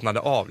jag slappnade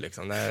av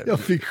liksom. Jag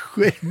fick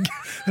skägg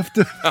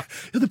jag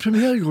hade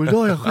premiär igår, idag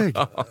har jag skägg.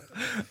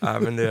 Ja,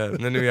 men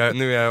nu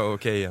är jag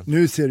okej igen.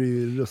 Nu ser du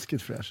ju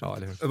ruskigt fräsch. Ja,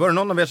 var det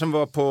någon av er som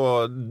var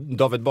på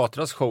David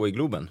Batras show i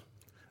Globen?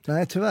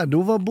 Nej, tyvärr.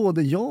 Då var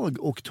både jag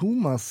och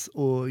Thomas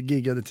och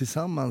giggade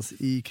tillsammans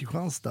i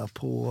Kristianstad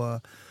på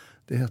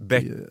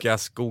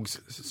Bäckaskogs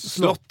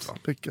slott.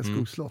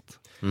 Bäckaskogs slott.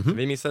 Mm-hmm.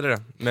 Vi missade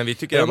det, men vi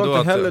tycker jag ändå var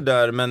inte att... heller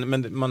där,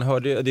 men man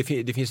hörde,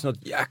 det finns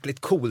något jäkligt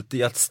coolt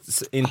i att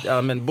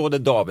men både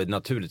David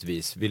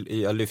naturligtvis,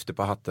 jag lyfter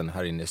på hatten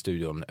här inne i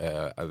studion,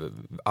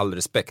 all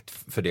respekt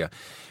för det,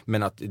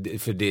 men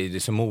för det är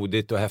så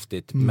modigt och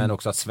häftigt, men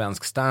också att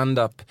svensk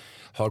stand-up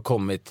har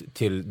kommit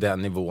till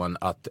den nivån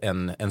att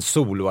en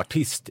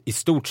soloartist i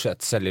stort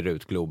sett säljer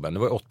ut Globen. Det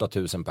var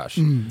 8000 pers.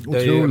 Det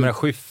är ju,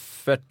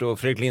 Schyffert och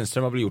Fredrik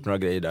Lindström har väl gjort några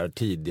grejer där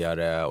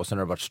tidigare, och sen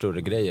har det varit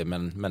större grejer,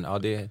 men ja,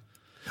 det...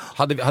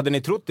 Hade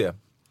ni trott det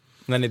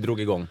när ni drog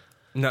igång?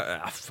 Nej,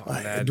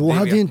 då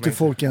hade inte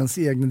folk ens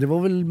egna. Det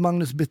var väl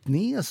Magnus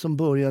Bettner som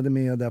började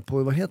med det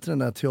på, vad heter den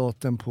där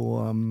teatern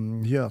på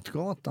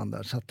Götgatan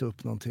där, satte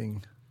upp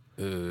någonting.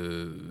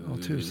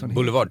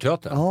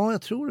 Boulevardteatern? Ja,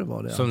 jag tror det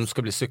var det. Som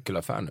ska bli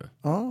cykelaffär nu.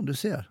 Ja, du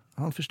ser.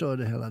 Han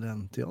förstörde hela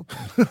den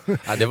teatern.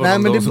 Ja, det var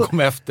någon som kom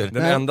efter.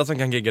 Den enda som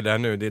kan gigga där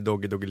nu, det är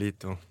Doggy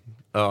Doggelito.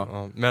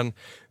 Ja. Men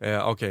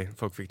okej,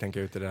 folk fick tänka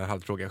ut det där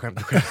halvtråkiga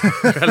skämtet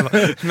själva.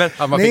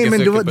 Nej, men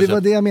det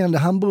var det jag menade.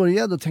 Han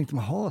började och tänkte,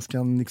 ska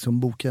han liksom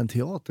boka en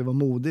teater? Det var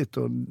modigt,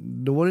 och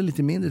då var det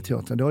lite mindre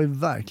teater. Det har ju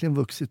verkligen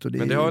vuxit, och det.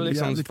 Men det har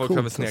liksom, folk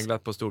har väl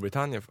sneglat på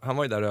Storbritannien. Han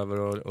var ju där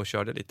över och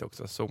körde lite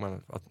också. Såg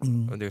man att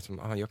det är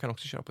som, jag kan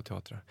också köra på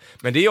teatrar.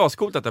 Men det är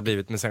ascoolt att det har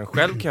blivit. Men sen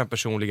själv kan jag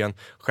personligen,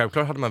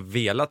 självklart hade man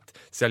velat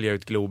sälja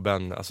ut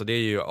Globen. Alltså det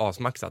är ju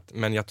asmaxat.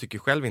 Men jag tycker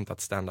själv inte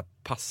att stand-up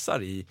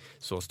passar i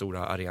så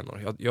stora arenor.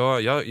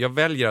 Jag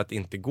väljer att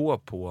inte gå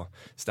på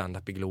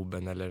stand-up i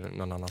Globen eller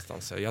någon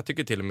annanstans. Jag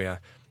tycker till och med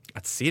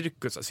att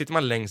cirkus, sitter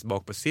man längst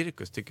bak på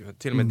cirkus, tycker jag,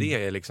 till och med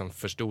det är liksom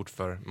för stort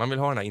för, man vill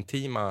ha den här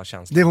intima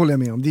känslan. Det håller jag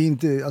med om. Det är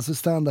inte, alltså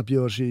stand-up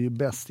görs ju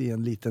bäst i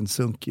en liten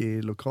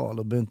sunkig lokal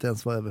och behöver inte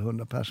ens vara över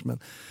 100 pers, men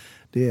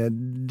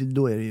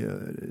då är det ju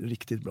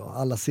riktigt bra.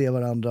 Alla ser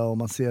varandra, och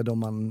man ser dem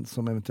man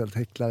som eventuellt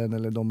häcklar en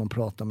eller de man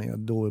pratar med,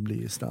 då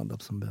blir ju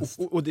stand-up som bäst.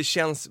 Och det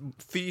känns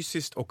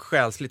fysiskt och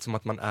själsligt som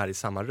att man är i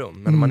samma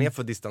rum. Men om man är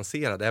för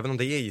distanserad, även om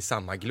det är i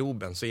samma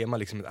Globen, så är man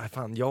liksom,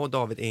 fan, jag och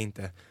David är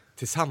inte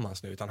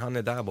tillsammans nu, utan han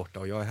är där borta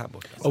och jag är här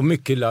borta. Och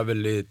mycket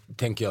level,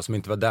 tänker jag, som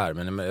inte var där,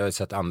 men jag har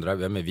sett andra,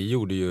 men vi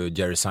gjorde ju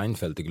Jerry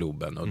Seinfeld i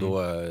Globen, och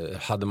då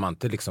hade man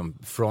inte liksom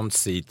front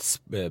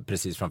seats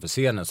precis framför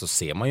scenen, så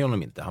ser man ju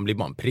honom inte, han blir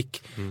bara en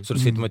prick. Så då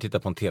sitter man och tittar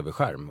på en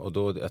tv-skärm, och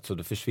då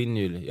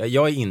försvinner ju,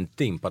 jag är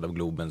inte impad av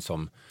Globen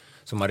som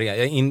arena.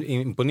 Jag är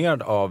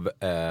imponerad av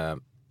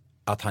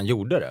att han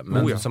gjorde det,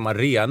 men som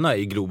arena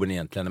i Globen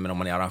egentligen, men om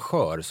man är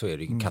arrangör så är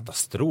det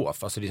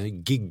katastrof. Alltså det är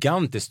en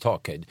gigantisk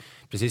takhöjd.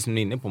 Precis som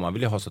ni är inne på, man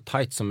vill ju ha så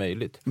tight som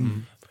möjligt.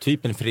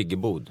 Typ en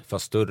friggebod,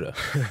 fast större.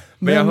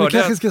 Men jag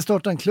kanske ska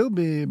starta en klubb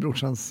i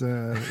brorsans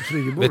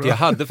friggebod. Jag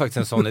hade faktiskt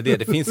en sån idé.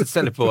 Det finns ett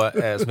ställe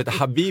som heter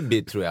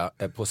Habibi, tror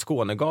jag, på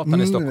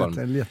Skånegatan i Stockholm.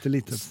 Ett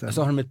jättelitet ställe.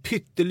 Så har de ett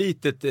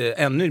pyttelitet,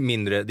 ännu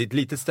mindre, det är ett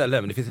litet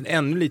ställe, men det finns en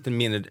ännu lite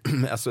mindre,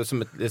 alltså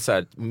som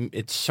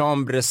ett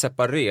chambre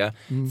separé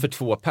för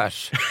 2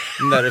 pers.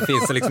 Där det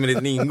finns liksom en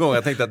liten ingång.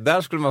 Jag tänkte att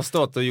där skulle man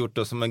stått och gjort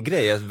det som en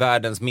grej,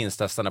 världens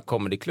minsta stand-up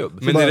comedy-klubb.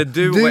 Men är det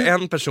du och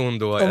en person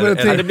då?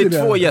 Det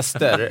blir 2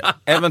 gäster.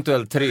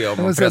 Eventuellt 3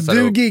 om man pressar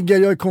du upp. Giggar,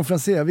 jag är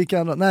konferenser. Vilka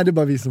andra? Nej, det är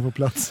bara vi som får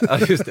plats. Ja,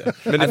 just det.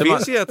 Men det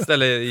finns ju ett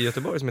ställe i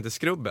Göteborg som heter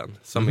Skrubben,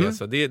 som är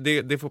så.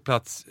 Det får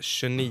plats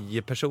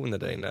 29 personer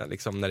där inne,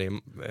 liksom, när det är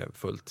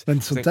fullt.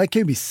 Men sånt där kan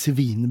ju bli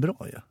svinbra,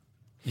 ja.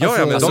 Ja,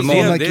 men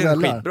det är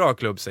en skitbra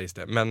klubb, sägs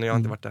det. Men jag har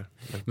inte varit där.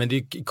 Men det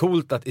är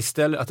coolt att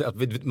istället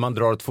att man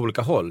drar åt 2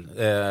 olika håll,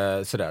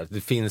 sådär.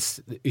 Det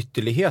finns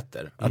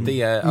ytterligheter. Att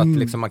det är att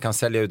liksom man kan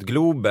sälja ut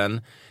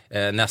Globen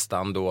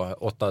nästan då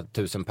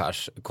 8000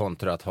 pers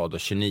kontra att ha då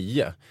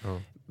 29.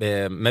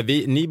 Men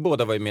ni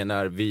båda var ju med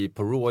när vi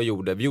på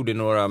Raw vi gjorde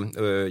några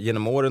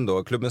genom åren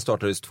då. Klubben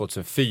startades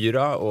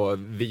 2004 och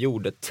vi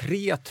gjorde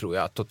 3 tror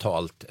jag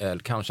totalt, eller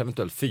kanske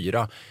eventuellt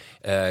 4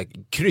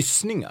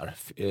 kryssningar,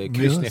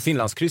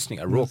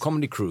 Finlandskryssningar. Raw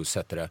Comedy Cruise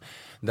hette det.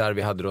 Där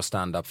vi hade då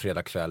stand-up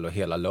fredag kväll och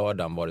hela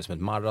lördagen var det som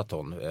ett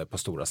maraton på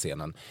stora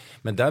scenen.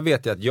 Men där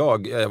vet jag att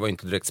jag var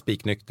inte direkt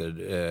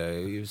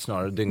spiknykter,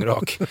 snarare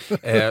dyngrak.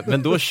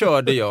 Men då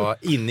körde jag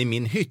in i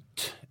min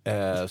hytt.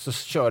 Så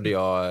körde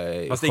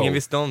jag fast ingen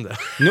visste om det.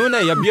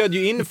 Nej, jag bjöd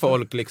ju in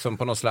folk liksom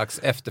på någon slags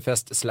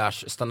efterfest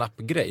 /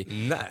 stand-up-grej.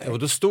 Nej. Och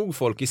då stod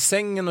folk i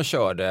sängen och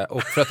körde.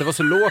 Och för att det var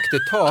så lågt i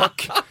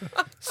tak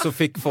så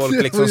fick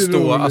folk liksom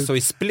stå alltså,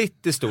 i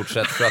split i stort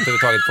sett för att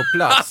överhuvudtaget få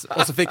plats.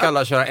 Och så fick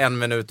alla köra 1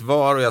 minut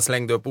var och jag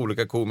slängde upp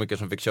olika komiker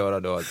som fick köra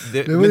då.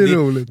 Det var ju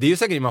roligt. Det är ju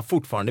säkert man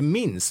fortfarande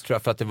minns, tror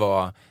jag, för att det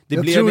var...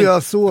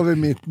 Jag sov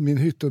i min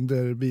hytt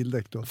under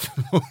bildäck då.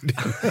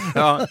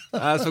 Ja,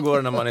 så går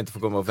det när man inte får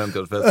komma på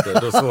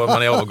 50-årsfester. Då sover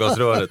man i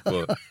avgasröret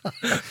på.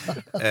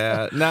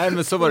 Nej,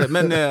 men så var det.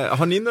 Men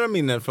har ni några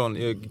minnen från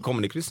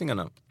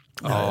comedykryssningarna?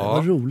 Ja,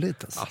 vad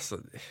roligt alltså.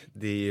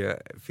 Det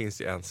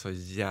finns ju en så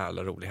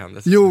jävla rolig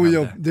händelse.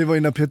 Jo, det var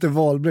ju när Peter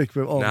Wahlbeck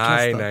blev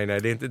avkastad. Nej,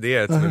 det är inte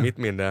det som är mitt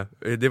minne.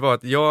 Det var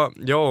att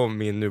jag och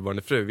min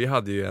nuvarande fru, vi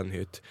hade ju en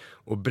hytt.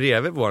 Och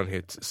bredvid våran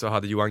hytt så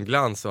hade Johan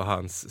Glans och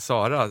hans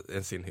Sara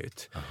sin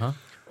hytt. Uh-huh.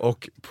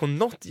 Och på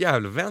något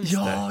jävla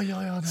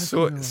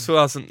vänster så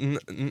alltså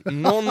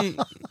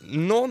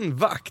någon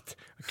vakt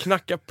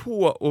knackar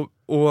på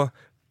och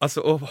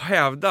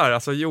hävdar,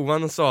 alltså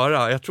Johan och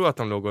Sara, jag tror att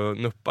de låg och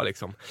nuppa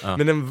liksom. Ja.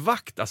 Men en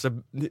vakt alltså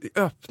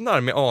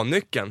öppnar med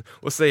A-nyckeln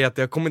och säger att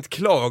det har kommit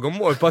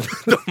klagomål på att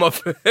de har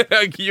för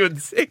hög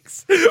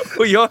ljudsex.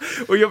 Och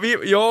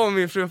jag och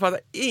min fru fattar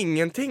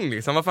ingenting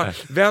liksom. Vad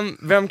fan,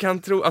 vem kan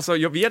tro, alltså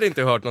vi hade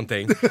inte hört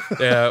någonting.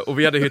 Och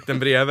vi hade hytten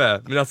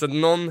bredvid. Men alltså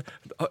någon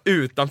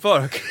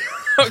utanför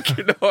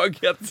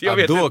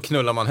klagat. Då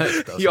knullar man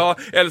högt alltså. Ja,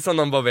 eller så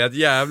någon bara vet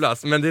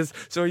jävlas. Men det är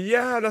så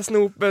jävla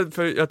snopet.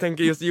 För jag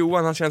tänker just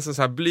Johan, han känns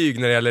så här blyg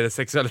när det gäller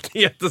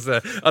sexualitet och så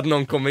här, att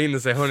någon kommer in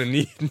och säger,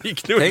 hörni, ni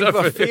knullar. Tänk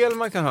vad fel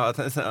man kan ha.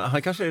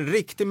 Han kanske är en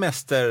riktig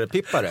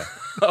mästerpippare.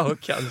 Ja,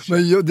 kanske.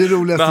 Men det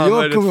roligaste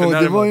jag kommer ihåg,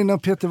 det var ju när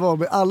Peter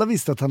Wahlberg, alla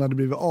visste att han hade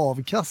blivit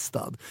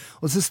avkastad.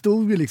 Och så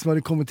stod vi liksom,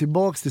 hade kommit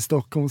tillbaks till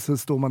Stockholm, så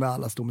står man där,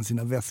 alla står med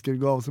sina väskor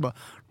gav, så bara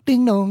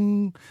ding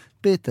dong.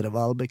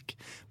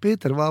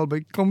 Peter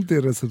Wahlbeck kom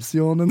till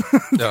receptionen.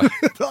 Ja.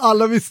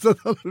 Alla visste att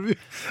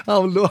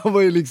han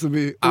var ju liksom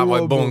i... Han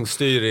var i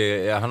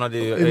bångstyr han hade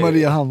ju... I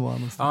Mariehamn var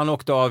han. Han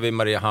åkte av i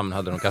Mariehamn,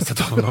 hade de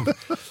kastat av honom.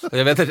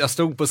 Jag vet att jag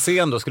stod på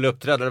scen då och skulle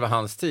uppträda, det var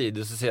hans tid.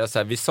 Och så säger jag så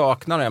här, vi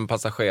saknar en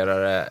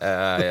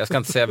passagerare. Jag ska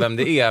inte säga vem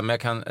det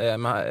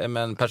är,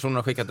 men personen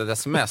har skickat ett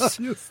sms.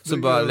 Så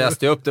bara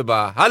läste jag upp det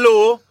bara,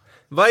 hallå,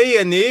 vad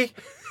är ni?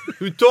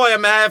 Hur tar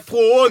jag mig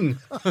härifrån?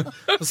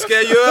 Vad ska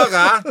jag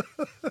göra?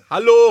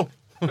 Hallå?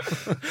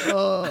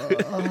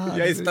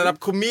 Jag är stand-up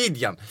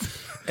comedian.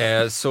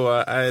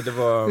 Så det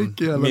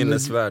var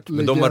minnesvärt.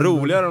 Men de var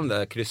roliga, de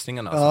där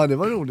kryssningarna. Alltså. Ja, det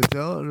var roligt.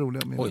 Ja,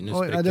 roliga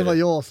minnen. Det var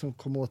jag som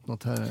kom åt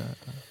något här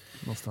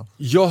någonstans.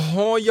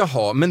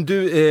 Jaha. Men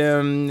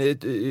du,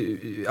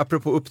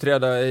 apropå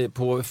uppträda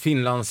på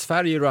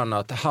Finlandsfärger och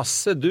annat.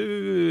 Hasse,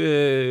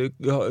 du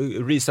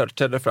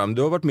researchade fram.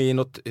 Du har varit med i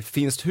något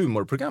finskt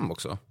humorprogram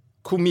också.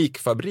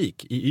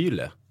 Komikfabrik i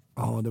Yle.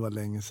 Ja, det var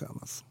länge sedan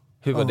alltså.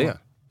 Hur var det?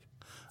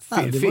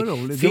 Det var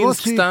roligt.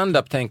 Finsk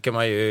stand-up tänker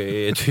man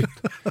ju är typ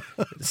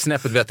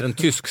snäppet bättre än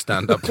tysk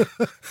stand-up.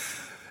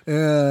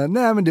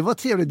 Nej, men det var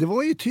trevligt. Det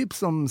var ju typ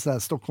som så här,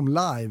 Stockholm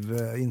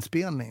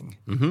Live-inspelning.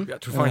 Mm-hmm.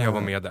 Jag tror fan jag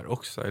var med där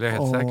också. Jag är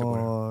helt säker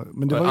på det.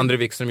 Men det var André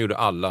Wikström gjorde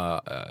alla,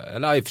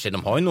 eller i och för sig,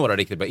 de har ju några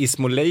riktigt bra.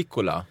 Ismo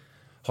Leikola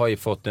har ju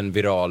fått en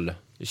viral...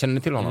 Känner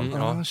ni till honom?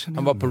 Ja.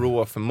 Han var på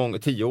Raw för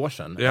 10 år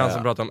sedan. Det är han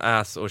som pratar om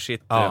ass och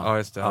shit. Ja,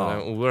 just det. Han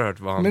är oerhört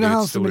vad han. Men det är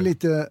han som är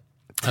lite...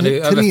 Han är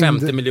över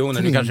 50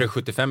 miljoner, nu kanske det är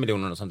 75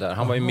 miljoner och sånt där.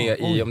 Han var ju med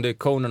i, om det är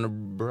Conan och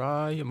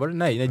Brian, var det?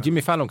 Nej,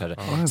 Jimmy Fallon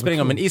kanske.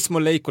 Spelar men Ismo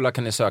Leikola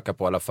kan ni söka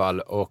på i alla fall.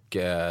 Och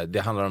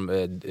det handlar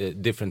om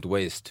different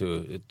ways to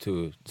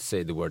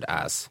say the word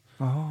ass.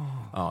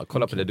 Ja,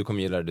 kolla på det, du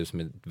kommer gilla det, du som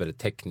är väldigt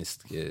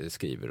tekniskt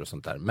skriver och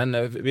sånt där.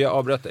 Men vi har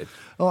avbröt dig.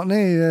 Ja,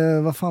 nej,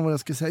 vad fan var jag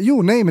skulle säga?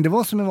 Jo, nej, men det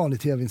var som en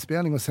vanlig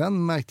tv-inspelning och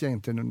sen märkte jag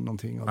inte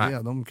någonting av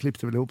det. De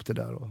klippte väl ihop det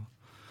där och...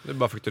 Du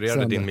bara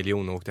fakturerade din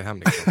miljon och åkte hem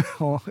liksom.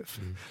 Ja,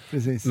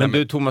 precis. Men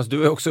du Thomas,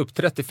 du har också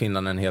uppträtt i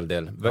Finland en hel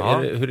del.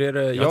 Hur är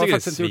det? Jag tycker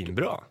det är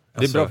svinbra.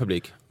 Det är bra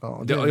publik.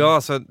 Ja,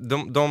 alltså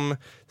de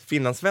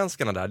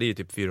finlandssvenskarna där, det är ju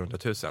typ 400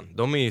 000.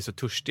 De är ju så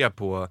törstiga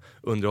på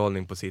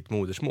underhållning på sitt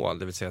modersmål,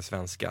 det vill säga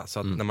svenska. Så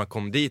att när man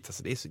kom dit,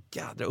 alltså, det är så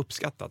jädra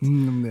uppskattat.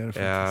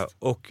 Det är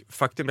och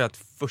faktum är att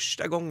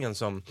första gången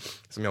som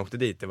jag åkte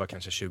dit, det var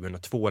kanske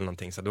 2002 eller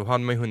någonting. Så då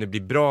hade man ju hunnit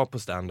bli bra på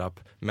stand-up.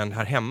 Men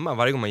här hemma,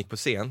 varje gång man gick på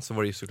scen så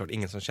var det ju såklart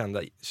ingen som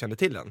kände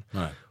till den.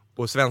 Nej.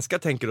 Och svenskar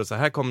tänker då så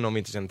här kommer någon vi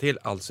inte känner till,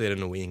 alltså är det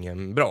nog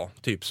ingen bra.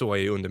 Typ så är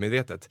ju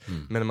undermedvetet.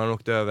 Men när man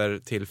åkte över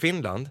till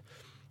Finland,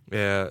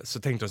 så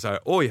tänkte de så här: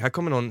 oj, här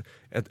kommer någon,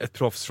 ett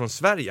proffs från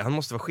Sverige, han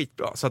måste vara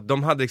skitbra. Så att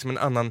de hade liksom en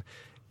annan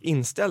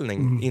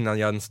inställning innan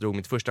jag ens drog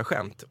mitt första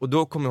skämt. Och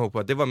då kom jag ihåg på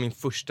att det var min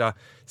första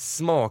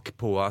smak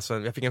på, alltså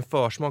jag fick en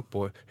försmak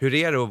på hur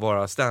är det att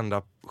vara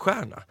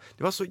stand-up-stjärna.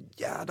 Det var så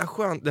jävla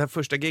skönt. Det här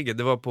första giget,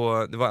 det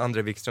var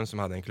André Wikström som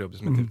hade en klubb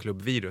som heter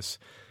Klubb Virus.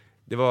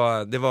 Det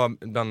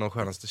var bland de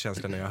skönaste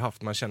känslorna jag har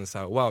haft. Man känner så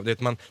här, wow, det är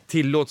att man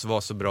tillåts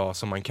vara så bra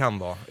som man kan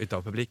vara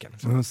utav publiken.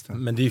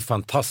 Men det är ju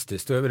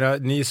fantastiskt.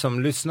 Ni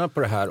som lyssnar på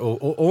det här,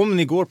 och om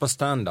ni går på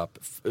stand-up,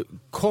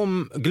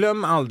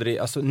 glöm aldrig,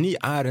 alltså ni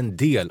är en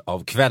del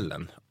av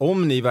kvällen.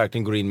 Om ni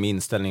verkligen går in med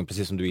inställning,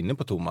 precis som du är inne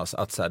på Thomas,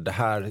 att så här, det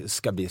här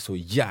ska bli så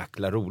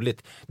jäkla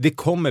roligt. Det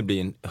kommer bli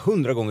en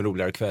 100 gånger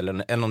roligare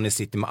kvällen än om ni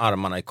sitter med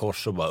armarna i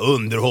kors och bara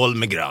underhåll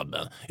med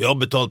grabben. Jag har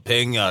betalt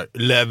pengar,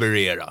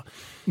 leverera.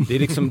 Det är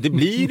liksom, det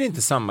blir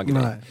inte samma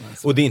grej. Nej,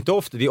 och det är inte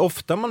ofta, det är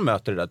ofta man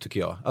möter det där, tycker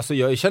jag. Alltså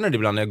jag känner det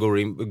ibland när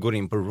jag går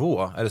in på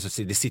Raw, eller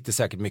så det sitter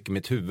säkert mycket i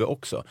mitt huvud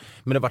också.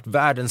 Men det har varit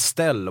världens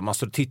ställ och man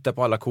står och tittar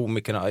på alla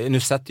komikerna. Nu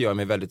sätter jag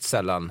mig väldigt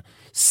sällan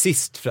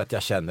sist för att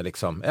jag känner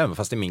liksom, även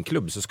fast det är min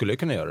klubb så skulle jag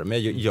kunna göra det,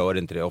 men jag gör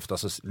inte det. Ofta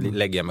så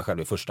lägger jag mig själv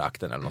i första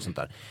akten eller något sånt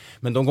där.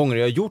 Men de gånger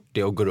jag har gjort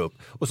det och går upp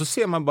och så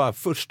ser man bara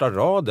första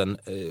raden,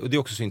 och det är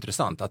också så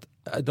intressant att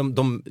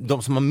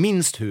de som har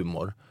minst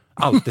humor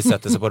alltid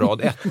sätter sig på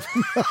rad 1.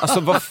 Alltså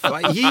vad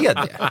är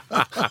det?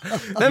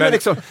 Nej, men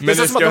liksom, det är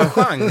så som att de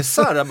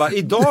chansar. Bara,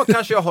 idag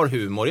kanske jag har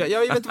humor. Jag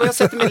vet inte vad jag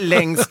sätter mig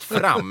längst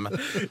fram.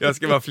 Jag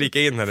ska bara flika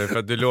in här nu för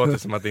att du låter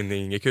som att det inte är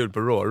inget kul på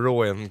Raw.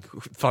 Raw är en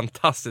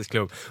fantastisk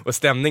klubb och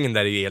stämningen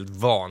där är helt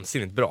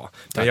vansinnigt bra.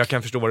 Men jag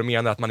kan förstå vad du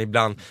menar, att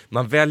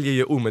man väljer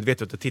ju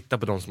omedvetet att titta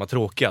på de som har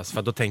tråkigast, för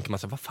att då tänker man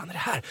så här, vad fan är det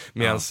här?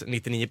 Medan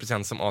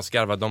 99% som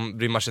asgarvar, de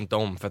bryr man sig inte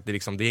om för att det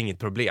är inget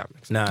problem.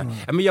 Liksom. Nej,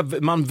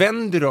 men man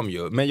vänder dem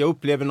ju, men jag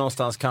upplever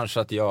någonstans kanske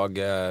att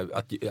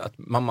att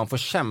man får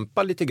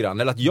kämpa lite grann,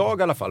 eller att jag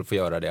i alla fall får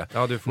göra det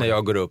när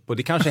jag går upp, och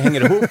det kanske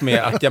hänger ihop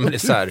med att jag,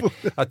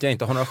 att jag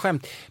inte har några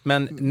skämt,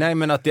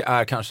 men att det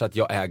är kanske att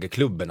jag äger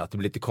klubben, att det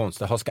blir lite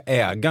konstigt, ska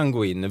ägaren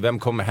gå in, vem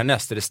kommer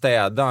härnäst, är det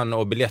städan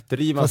och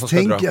biljettdrivan som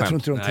ska dra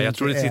skämt? Jag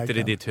tror det sitter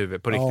i ditt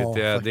huvud på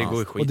riktigt, det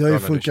går skitbra. Och det har ju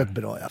funkat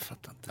bra, jag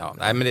fattar inte. Ja,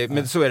 nej,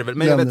 men så är det väl,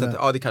 men jag vet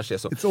att det kanske är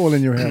så. It's all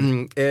in your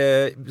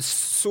head.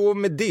 Så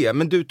med det,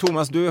 men du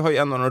Thomas, du har ju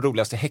en av de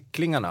roligaste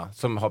häcklingarna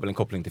som har väl en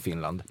koppling till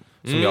Finland,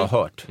 som jag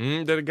har hört.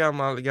 Det är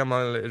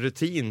gammal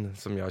rutin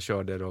som jag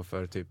körde då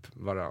för typ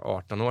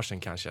 18 år sedan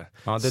kanske.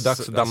 Ja, det är dags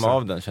att damma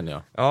av den, känner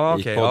jag. Ja,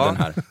 okej.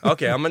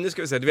 Här. Men nu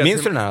ska vi se. Du vet,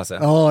 minns du den här alltså?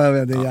 Ja, jag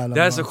vet, det är jävla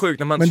det är så sjukt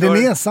när man men kör...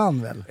 den är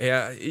sann väl?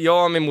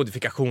 Ja, med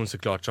modifikation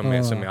såklart, som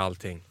är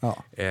allting.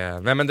 Ja.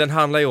 Men den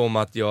handlar ju om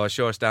att jag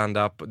kör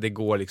stand-up, det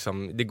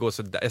går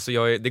så, alltså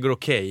det går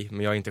okej,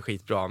 men jag är inte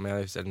skitbra, men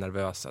jag är så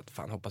nervös att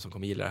fan, hoppas de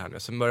kommer gilla det här nu.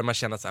 Så börjar man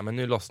känna så här, men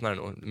nu lossnar det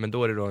nog. Men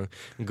då är det då en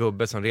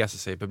gubbe som reser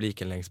sig i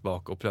publiken längst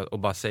bak och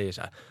bara säger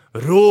så här: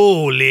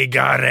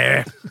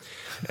 roligare!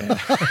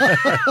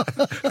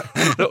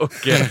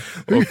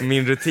 och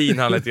min rutin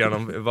handlar lite grann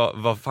om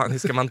vad fan, hur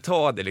ska man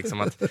ta det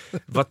liksom, att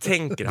vad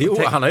tänker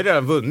han? Han har ju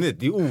redan vunnit,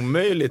 det är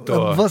omöjligt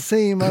att... Vad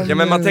säger man? Ja,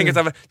 men man tänker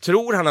så här,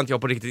 tror han att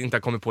jag på riktigt inte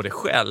har kommit på det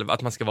själv,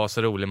 att man ska vara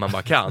så rolig man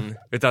bara kan,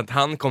 utan att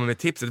han kommer med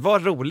tipset, var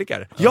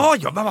roligare. Ja,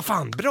 men vad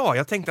fan, bra,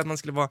 jag tänkte att man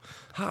skulle vara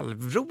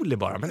halvrolig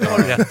bara, men det har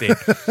du rätt i.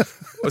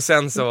 Och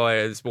sen så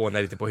spånar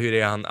jag lite på hur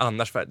är han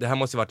annars, för det här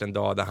måste varit en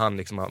dag där han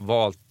liksom har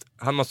valt,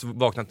 han måste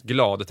vaknat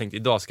glad och tänkt,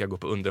 idag ska jag gå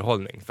på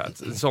underhållning för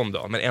att en sån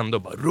dag, men ändå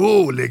bara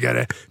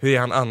roligare. Hur är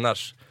han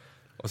annars?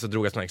 Och så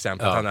drog jag sådana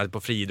exempel, att han är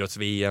på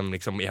friidrotts-VM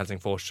liksom i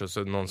Helsingfors, och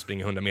så någon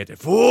springer 100 meter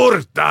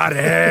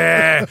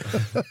fortare.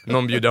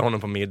 Någon bjuder honom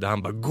på middag,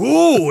 han bara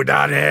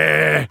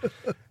godare.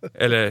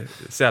 Eller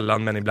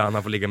sällan, men ibland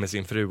han får ligga med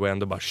sin fru och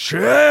ändå bara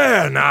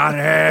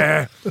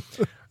skönare.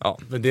 Ja,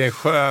 men det är en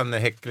skön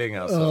häckling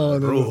alltså.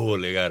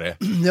 Roligare.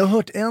 Jag har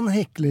hört en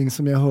häckling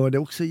som jag hörde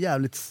också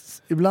jävligt.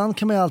 Ibland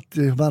kan man ju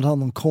alltid ha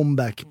någon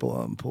comeback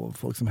på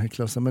folk som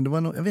häcklar. Men det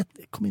var jag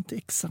kommer inte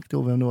exakt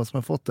ihåg vem det var som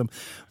har fått dem.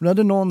 Men då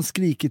hade någon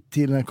skrikit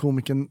till den här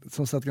komikern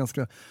som satt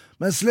ganska...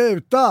 Men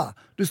sluta!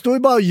 Du står ju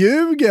bara och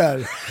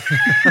ljuger!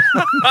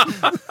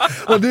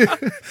 Och det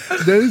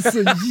är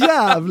så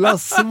jävla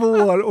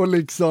svår, och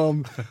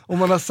liksom, om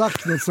man har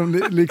sagt något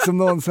som liksom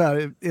någon så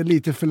här är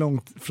lite för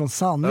långt från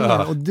sanningen,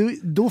 och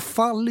då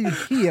faller ju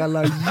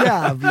hela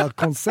jävla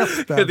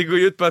konceptet. Det går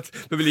ju ut på att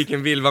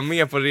publiken vill vara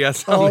med på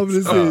resan. Ja,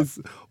 precis.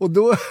 Och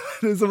då är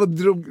det som att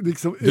drog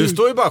liksom du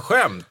står ju bara och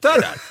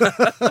skämtar där.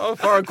 Ja,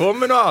 fan,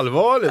 kommer något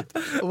allvarligt.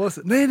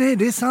 Nej,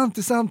 det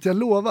är sant, jag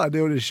lovar. Det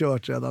har du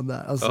kört redan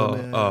där. Alltså,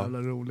 det är jävla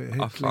rolig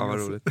häckling. Fan vad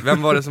roligt.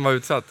 Vem var det som var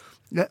utsatt?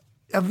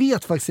 Jag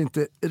vet faktiskt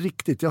inte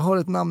riktigt. Jag har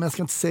ett namn, men jag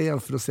ska inte säga,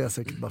 för då säger jag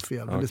säkert bara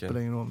fel. Men det spelar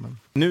ingen roll. Men...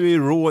 Nu är ju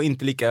Raw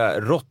inte lika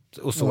rått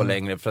och så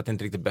längre för att det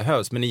inte riktigt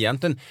behövs. Men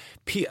egentligen,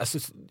 alltså,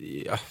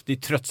 det är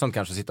tröttsamt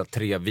kanske att sitta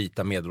 3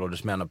 vita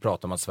medelålders män och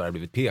prata om att Sverige har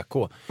blivit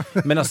PK.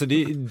 Men alltså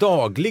det är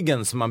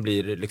dagligen som man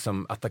blir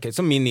liksom attackerad.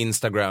 Som min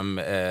Instagram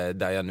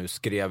där jag nu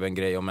skrev en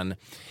grej om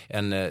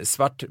en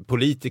svart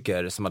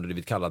politiker som hade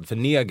blivit kallad för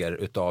neger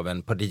utav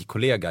en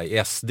partikollega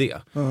i SD.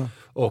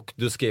 Och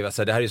då skrev jag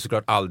så här, det här är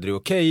såklart aldrig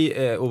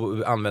okej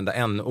att använda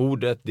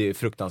n-ordet, det är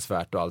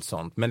fruktansvärt och allt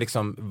sånt. Men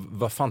liksom,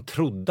 vad fan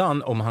trodde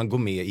han om han går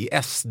med i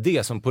SD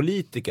som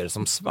politiker,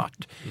 som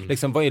svart?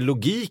 Liksom, vad är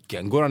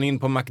logiken? Går han in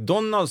på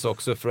McDonalds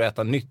också för att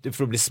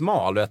för att bli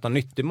smal och äta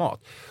nyttig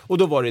mat? Och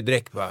då var det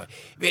direkt bara,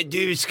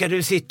 du, ska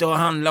du sitta och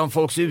handla om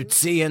folks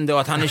utseende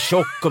och att han är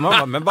tjock? Och man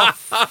bara, men vad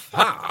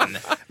fan?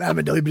 Nej,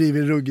 men det har ju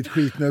blivit ruggigt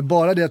skit nu.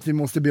 Bara det att vi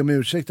måste be om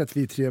ursäkt att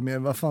vi är 3 mer.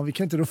 Vad fan, vi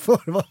kan inte rå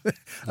för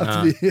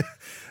att vi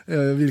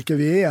vilka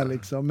vi är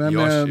liksom. Men,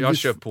 jag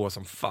kör på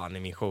som fan i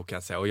min show kan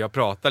jag säga. Och jag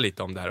pratar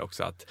lite om det här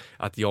också.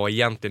 Att jag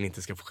egentligen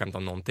inte ska få skämta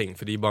om någonting.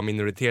 För det är bara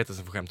minoriteter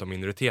som får skämta om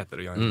minoriteter.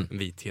 Och jag är en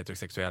vit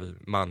heterosexuell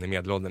man i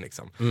medelåldern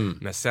liksom.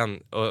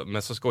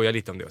 Men så skojar jag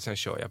lite om det. Och sen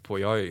kör jag på.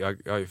 Jag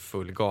är ju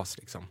full gas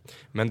liksom.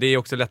 Men det är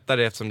också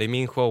lättare eftersom det är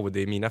min show. Och det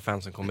är mina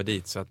fans som kommer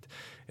dit. Så att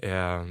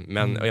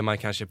men är man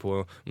kanske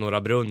på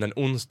Norra Brunn en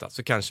onsdag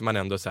så kanske man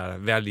ändå så här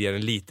väljer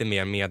en lite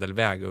mer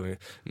medelväg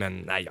men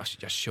nej,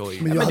 jag kör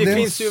ju. Men jag hade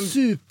en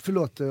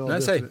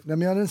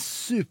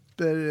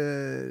super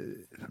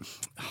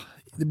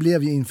det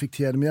blev ju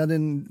infekterad, men jag hade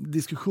en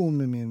diskussion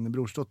med min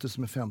brorsdotter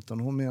som är 15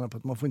 och hon menar på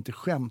att man får inte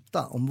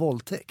skämta om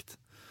våldtäkt.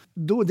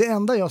 Då, det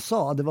enda jag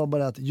sa, det var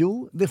bara att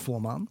jo, det får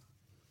man.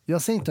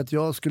 Jag säger inte att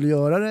jag skulle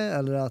göra det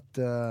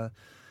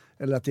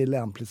eller att det är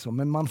lämpligt så,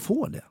 men man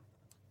får det.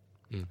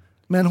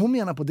 Men hon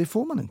menar på det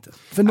får man inte.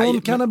 För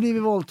någon kan ha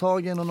blivit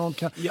våldtagen och någon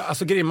kan... Ja,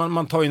 alltså grejen,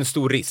 man tar ju en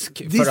stor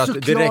risk. För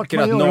att det räcker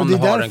att någon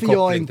har en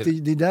koppling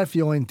till... Det är därför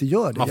jag inte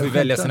gör det. Man får ju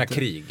välja sina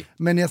krig.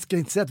 Men jag ska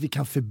inte säga att vi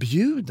kan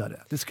förbjuda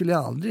det. Det skulle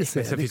jag aldrig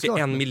säga. Men det finns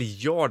ju 1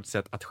 miljard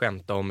sätt att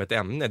skämta om ett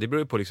ämne. Det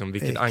beror ju på liksom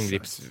vilken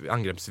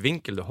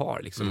angreppsvinkel du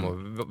har. Liksom, och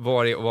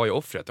vad är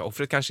offret?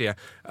 Offret kanske är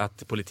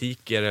att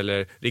politiker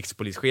eller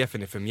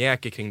rikspolischefen är för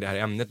mjäker kring det här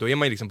ämnet. Då är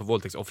man ju liksom på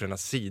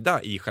våldtäktsoffrens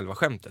sida i själva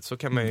skämtet. Så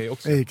kan man ju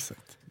också...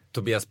 Exakt.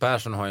 Tobias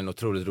Persson har en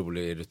otroligt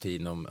rolig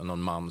rutin om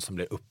någon man som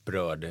blir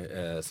upprörd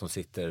som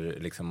sitter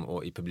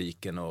liksom i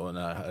publiken och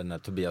när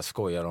Tobias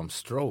skojar om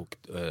stroke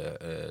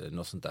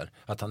något sånt där,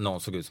 att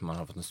någon såg ut som han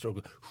har fått en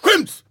stroke.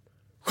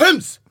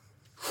 Skäms!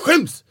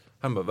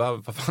 Han bara,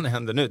 vad fan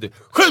händer nu?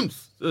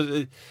 Skäms!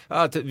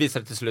 Det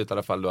visade till slut i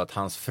alla fall då att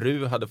hans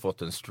fru hade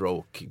fått en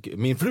stroke.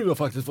 Min fru har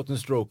faktiskt fått en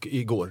stroke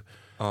igår.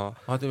 Ja.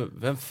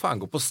 Vem fan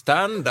går på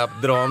stand-up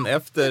dagen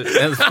efter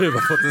ens fru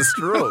har fått en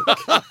stroke?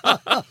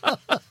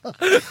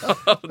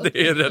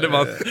 Det är en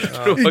relevant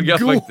fråga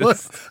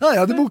faktiskt. Ja, jag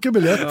hade bokat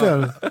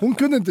biljetter. Hon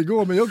kunde inte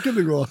gå, men jag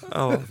kunde gå.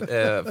 Ja,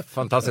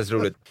 fantastiskt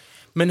roligt.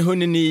 Men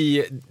hörni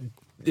ni,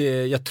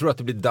 jag tror att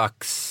det blir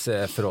dags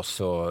för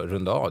oss att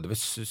runda av. Det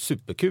var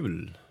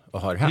superkul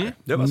att ha det här.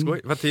 Det var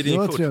skoj. Vad tiden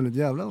gick fort. Trevligt,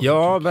 jävlar.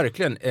 Ja,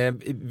 verkligen.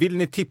 Vill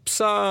ni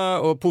tipsa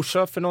och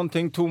pusha för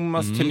någonting?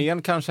 Thomas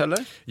turnén kanske,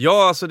 eller?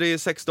 Ja, alltså det är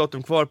 6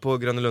 datum kvar på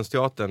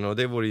Grönelundsteatern och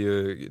det vore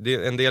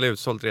ju, en del är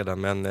utsålt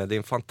redan, men det är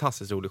en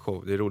fantastiskt rolig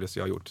show. Det är det roligaste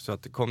jag har gjort. Så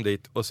att kom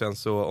dit och sen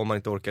så om man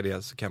inte orkar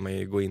det så kan man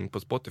ju gå in på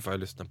Spotify och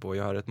lyssna på.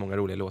 Jag har rätt många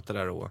roliga låtar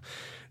där och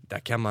där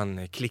kan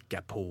man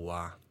klicka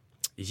på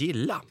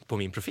gilla på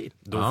min profil.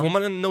 Då får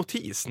man en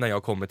notis när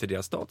jag kommer till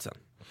deras stad sen.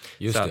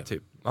 Just så det.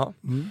 Typ, ja.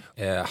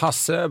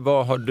 Hasse,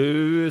 vad har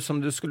du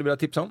som du skulle vilja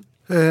tipsa om?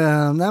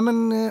 Nej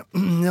men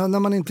när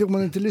om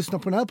man inte lyssnar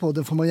på den här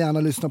podden får man gärna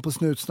lyssna på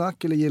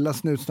Snutsnack eller gilla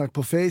Snutsnack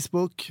på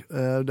Facebook.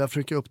 Där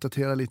försöker jag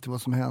uppdatera lite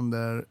vad som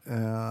händer.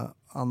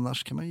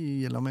 Annars kan man ju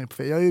gilla mig på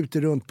Facebook. Jag är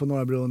ute runt på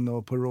Norra Brunn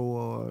och på Raw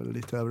och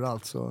lite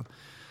överallt så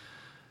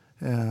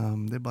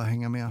det är bara att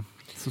hänga med.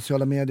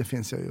 Sociala medier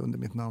finns jag ju under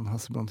mitt namn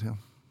Hasse Brontén.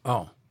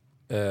 Ja.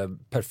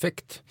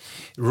 Perfekt.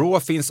 Raw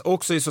finns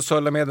också i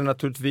sociala medier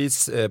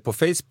naturligtvis. På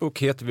Facebook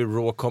heter vi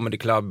Raw Comedy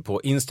Club.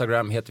 På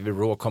Instagram heter vi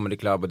Raw Comedy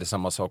Club. Och det är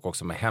samma sak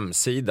också med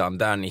hemsidan.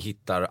 Där ni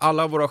hittar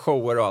alla våra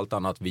shower och allt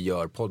annat vi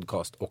gör.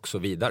 Podcast och så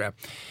vidare.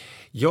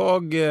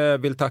 Jag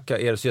vill tacka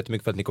er så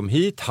jättemycket för att ni kom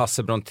hit.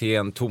 Hasse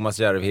Brontén, Thomas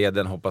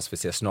Järvheden. Hoppas vi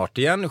ses snart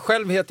igen.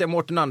 Själv heter jag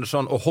Mårten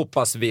Andersson och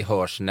hoppas vi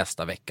hörs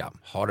nästa vecka.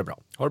 Ha det bra.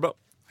 Ha det bra.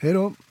 Hej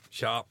då.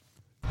 Tja.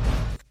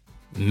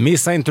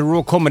 Missa inte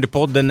Raw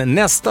Comedy-podden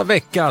nästa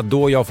vecka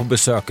då jag får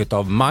besöket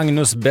av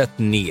Magnus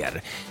Bettner.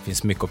 Det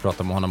finns mycket att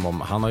prata med honom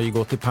om. Han har ju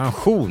gått i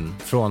pension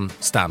från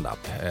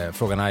stand-up.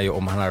 Frågan är ju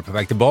om han är på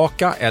väg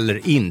tillbaka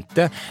eller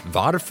inte.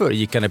 Varför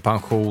gick han i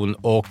pension?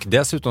 Och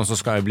dessutom så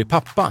ska han bli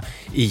pappa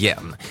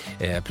igen.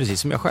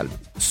 Precis som jag själv.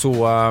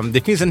 Så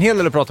det finns en hel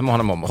del att prata med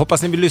honom om.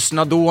 Hoppas ni vill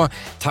lyssna då.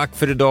 Tack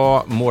för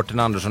idag. Mårten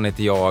Andersson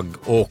heter jag.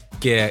 Och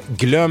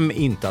glöm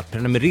inte att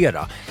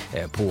prenumerera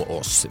på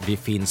oss. Vi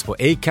finns på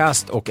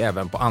Acast och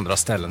även på andra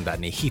ställen där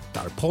ni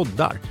hittar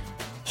poddar.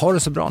 Ha det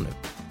så bra nu.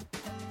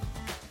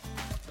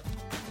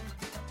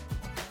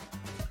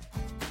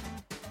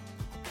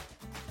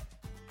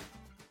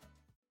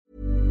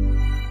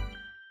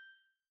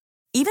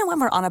 Even when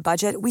we're on a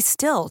budget, we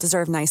still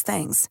deserve nice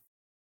things.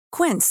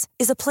 Quince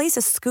is a place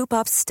to scoop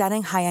up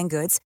stunning high-end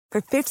goods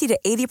for 50 to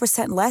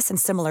 80% less than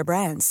similar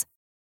brands.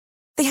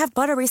 They have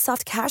buttery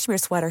soft cashmere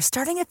sweaters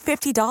starting at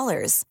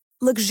 $50,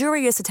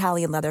 luxurious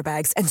Italian leather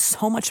bags, and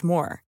so much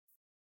more.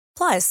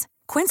 Plus,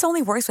 Quince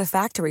only works with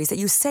factories that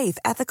use safe,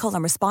 ethical,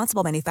 and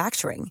responsible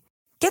manufacturing.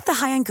 Get the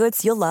high-end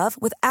goods you'll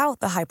love without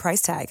the high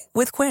price tag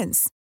with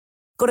Quince.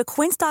 Go to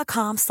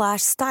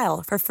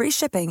quince.com/style for free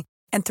shipping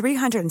and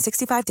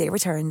 365-day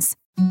returns.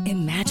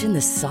 Imagine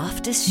the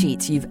softest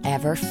sheets you've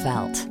ever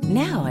felt.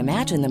 Now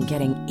imagine them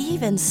getting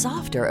even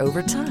softer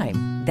over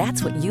time.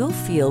 That's what you'll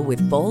feel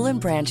with Boll &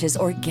 Branch's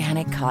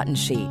organic cotton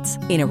sheets.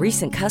 In a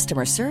recent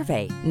customer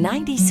survey,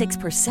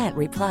 96%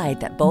 replied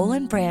that Boll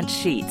 & Branch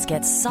sheets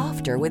get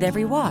softer with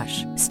every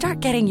wash. Start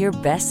getting your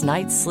best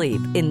night's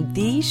sleep in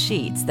these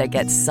sheets that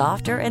get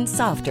softer and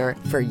softer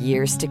for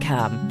years to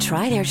come.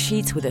 Try their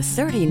sheets with a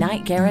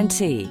 30-night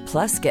guarantee.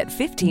 Plus, get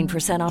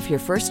 15% off your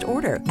first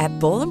order at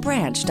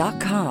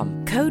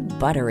bollandbranch.com. Code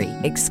BUTTERY.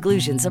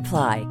 Exclusions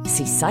apply.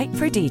 See site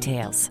for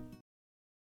details.